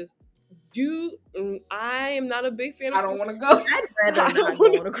cruises. I am not a big fan I of don't cruises. want to go. I'd rather I don't not go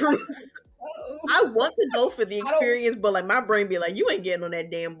want on a cruise. Oh, I want to go for the I don't. experience, but like my brain be like, you ain't getting on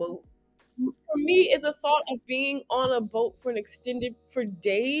that damn boat. for me, it's the thought of being on a boat for an extended for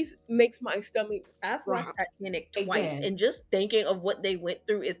days makes my stomach I've watched drop. Titanic twice, Again, and just thinking of what they went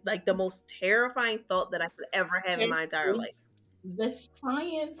through is like the most terrifying thought that I could ever have in my entire life. the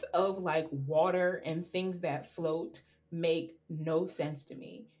science of like water and things that float make no sense to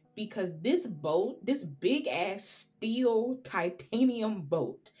me because this boat, this big ass steel titanium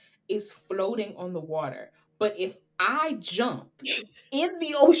boat, is floating on the water. But if I jump in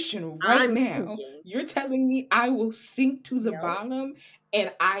the ocean right I'm now, sinking. you're telling me I will sink to the Yep. bottom,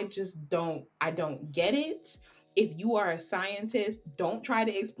 and I don't get it. If you are a scientist, don't try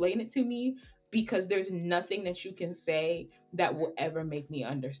to explain it to me because there's nothing that you can say that will ever make me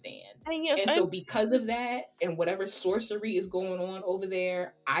understand. I mean, yes, And so because of that and whatever sorcery is going on over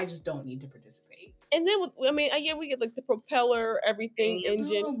there, I just don't need to participate. and then I mean, yeah, we get like the propeller, everything, And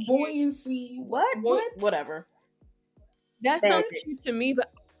engine, Oh, cute. buoyancy. what? What? Whatever. That That's sounds it. cute to me,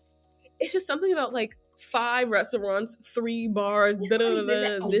 but it's just something about like 5 restaurants, 3 bars, It's da da not da even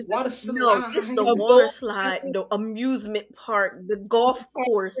that. da. A This water No, it's the slide. a water boat. slide, the amusement park, the golf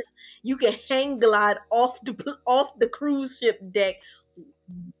course. You can hang glide off the cruise ship deck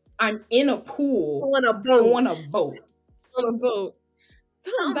I'm in a pool on a boat. on a boat. On a boat.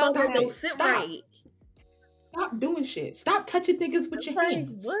 Something Something about about that Stop don't that. it. sit Stop. right. Stop doing shit. Stop touching niggas with I'm your like,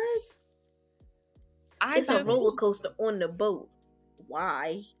 hands. what? I It's a Stop just it. roller coaster on the boat.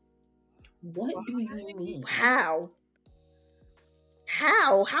 Why? What do you mean? How?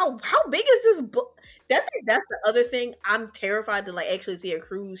 How big is this boat? That's the other thing. I'm terrified to like actually see a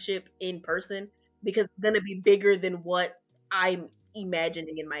cruise ship in person because it's gonna be bigger than what I'm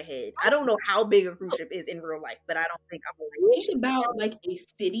imagining in my head. I don't know how big a cruise ship is in real life, but I don't think I'm gonna like Think about like a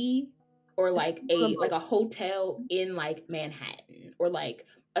city or like on a a boat. hotel in like Manhattan or like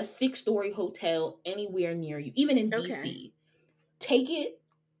a 6-story hotel anywhere near you, even in it. Okay. DC. Take it,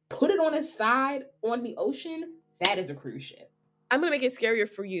 put it on a side on the ocean. That is a cruise ship. I'm gonna make it scarier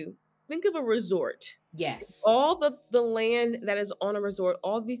for you. Think of a resort. Yes. All the land that is on a resort,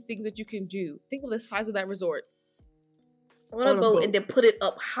 all the things that you can do. Think of the size of that resort On a on a boat and boat. then put it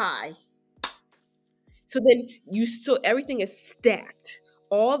up high. So then everything is stacked.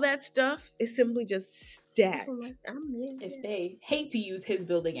 All that stuff is simply just People stacked. like, I'm in If there. they hate to use his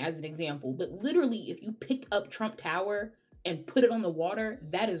building as an example, but literally, if you picked up Trump Tower and put it on the water,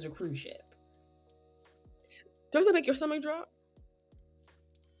 that is a cruise ship. Does that make your stomach drop?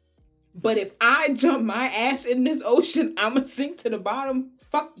 But if I jump my ass in this ocean, I'ma sink to the bottom.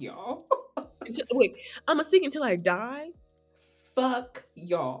 Fuck y'all. Wait, I'm gonna sing until I die. Fuck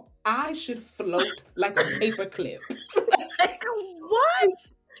y'all. I should float like a paperclip. Like what?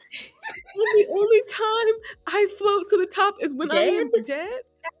 And the only time I float to the top is when I Dead? am dead.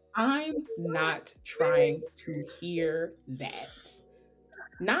 I'm not trying to hear that.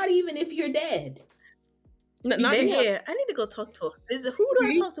 Not even if you're dead. Not even Man, I need to go talk to a physicist. Who do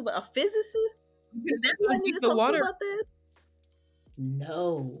I talk to? A physicist? Is that who I need to the talk to water. about this?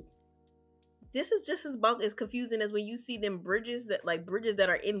 No. This is just as confusing as when you see them bridges that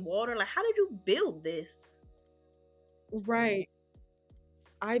are in water. Like, how did you build this? Right.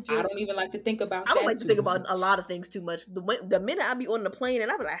 I I just don't even like to think I about don't that like to too think about a much. lot of things too much. The minute I be on the plane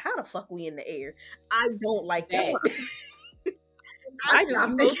and I be like, how the fuck we in the air? I don't like that. That I I just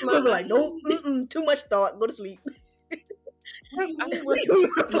stop close thinking. my I be like, nope, eyes. too much thought. Go to sleep. I don't What want do to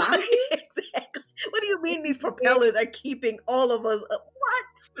you flying, exactly? What do you mean these and propellers are keeping all of us up?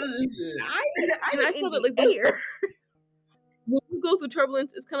 What? flying. and I I'm in saw that the like the air. when you go through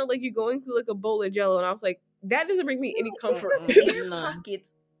turbulence, it's kind of like you're going through like a bowl of jello, and I was like, that doesn't bring me any It comfort. says air None.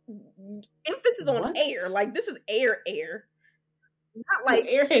 pockets. Emphasis on What? air. Like this is air. Not The like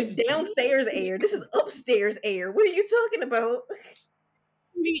air has downstairs changed. air. This is upstairs air. What are you talking about?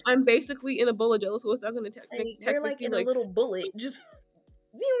 Me, I'm basically in a bowl of jello, so it's not going to Like you're like technically in a like. little bullet. Just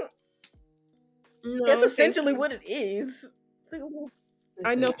you know, that's No, thank essentially you. what it is. It's like a little-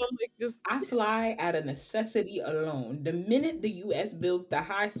 I know, Listen, but I'm like just. I fly out of necessity alone. The minute the US builds the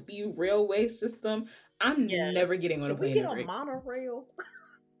high speed railway system, I'm never yes. getting on a Can we plane get ever a again. monorail?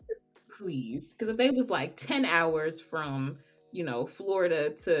 Please. Because if they was like 10 hours from,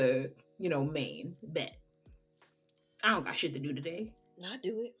 Florida to, Maine, bet. I don't got shit to do today. I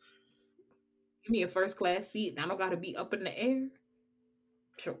do it. Give me a first class seat. I don't got to be up in the air.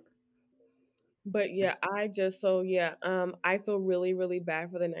 Sure. But yeah, I just so yeah. I feel really really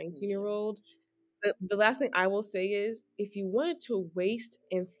bad for the 19-year-old. The last thing I will say is, if you wanted to waste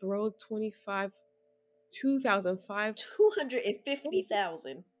and throw 25 2005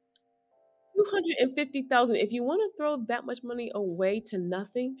 250,000. 250,000, if you want to throw that much money away to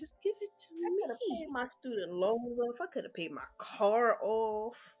nothing, just give it to I could have paid me. my student loans off. I could have paid my car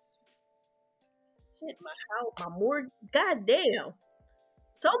off. Shit, my house, my mortgage. God damn.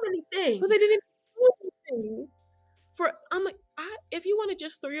 So many But they things. didn't do anything. For I'm like, if you want to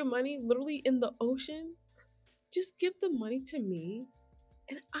just throw your money literally in the ocean, just give the money to me,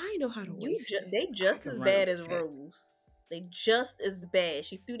 and I know how to waste it. They I just can as run a bad as check. Rose. They just as bad.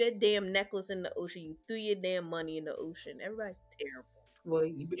 She threw that damn necklace in the ocean. You threw your damn money in the ocean. Everybody's terrible.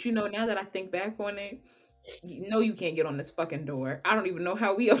 Well, but now that I think back on it, you can't get on this fucking door. I don't even know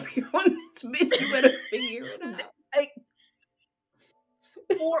how we up here on this bitch. You better figure it out. I,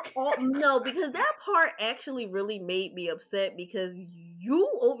 for all no, because that part actually really made me upset because you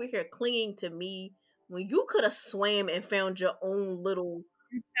over here clinging to me when you could have swam and found your own little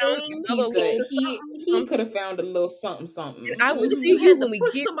Found thing, another Piece of piece little, of he something. could have found a little something and something. I will Even if see you you had to when we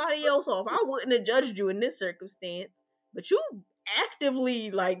push get. somebody else off, I wouldn't have judged you in this circumstance. But you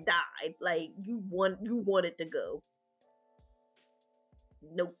actively like died, like you wanted to go.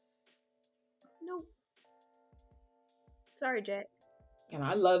 Nope, nope. Sorry, Jack. And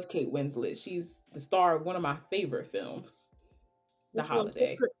I love Kate Winslet. She's the star of one of my favorite films, The Which one?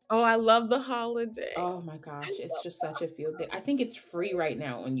 Holiday. Oh, I love The Holiday. Oh my gosh, it's just such a feel good. I think it's free right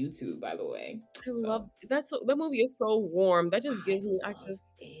now on YouTube, by the way. I love So that movie is so warm. That just I gives me. I love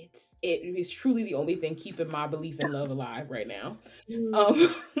just. it. It is truly the only thing keeping my belief in love alive right now. Mm,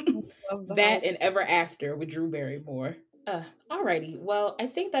 Um, I love The that Holiday. and Ever After with Drew Barrymore. Alrighty, well, I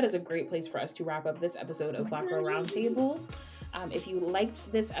think that is a great place for us to wrap up this episode of Black Girl Roundtable. If you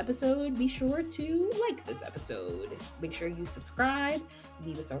liked this episode, be sure to like this episode. Make sure you subscribe,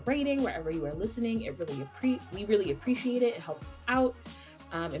 leave us a rating wherever you are listening. We really appreciate it. It helps us out.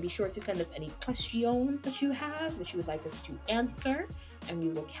 And be sure to send us any questions that you have that you would like us to answer. And we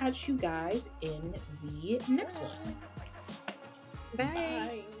will catch you guys in the next one. Bye.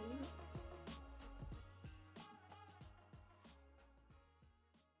 Bye.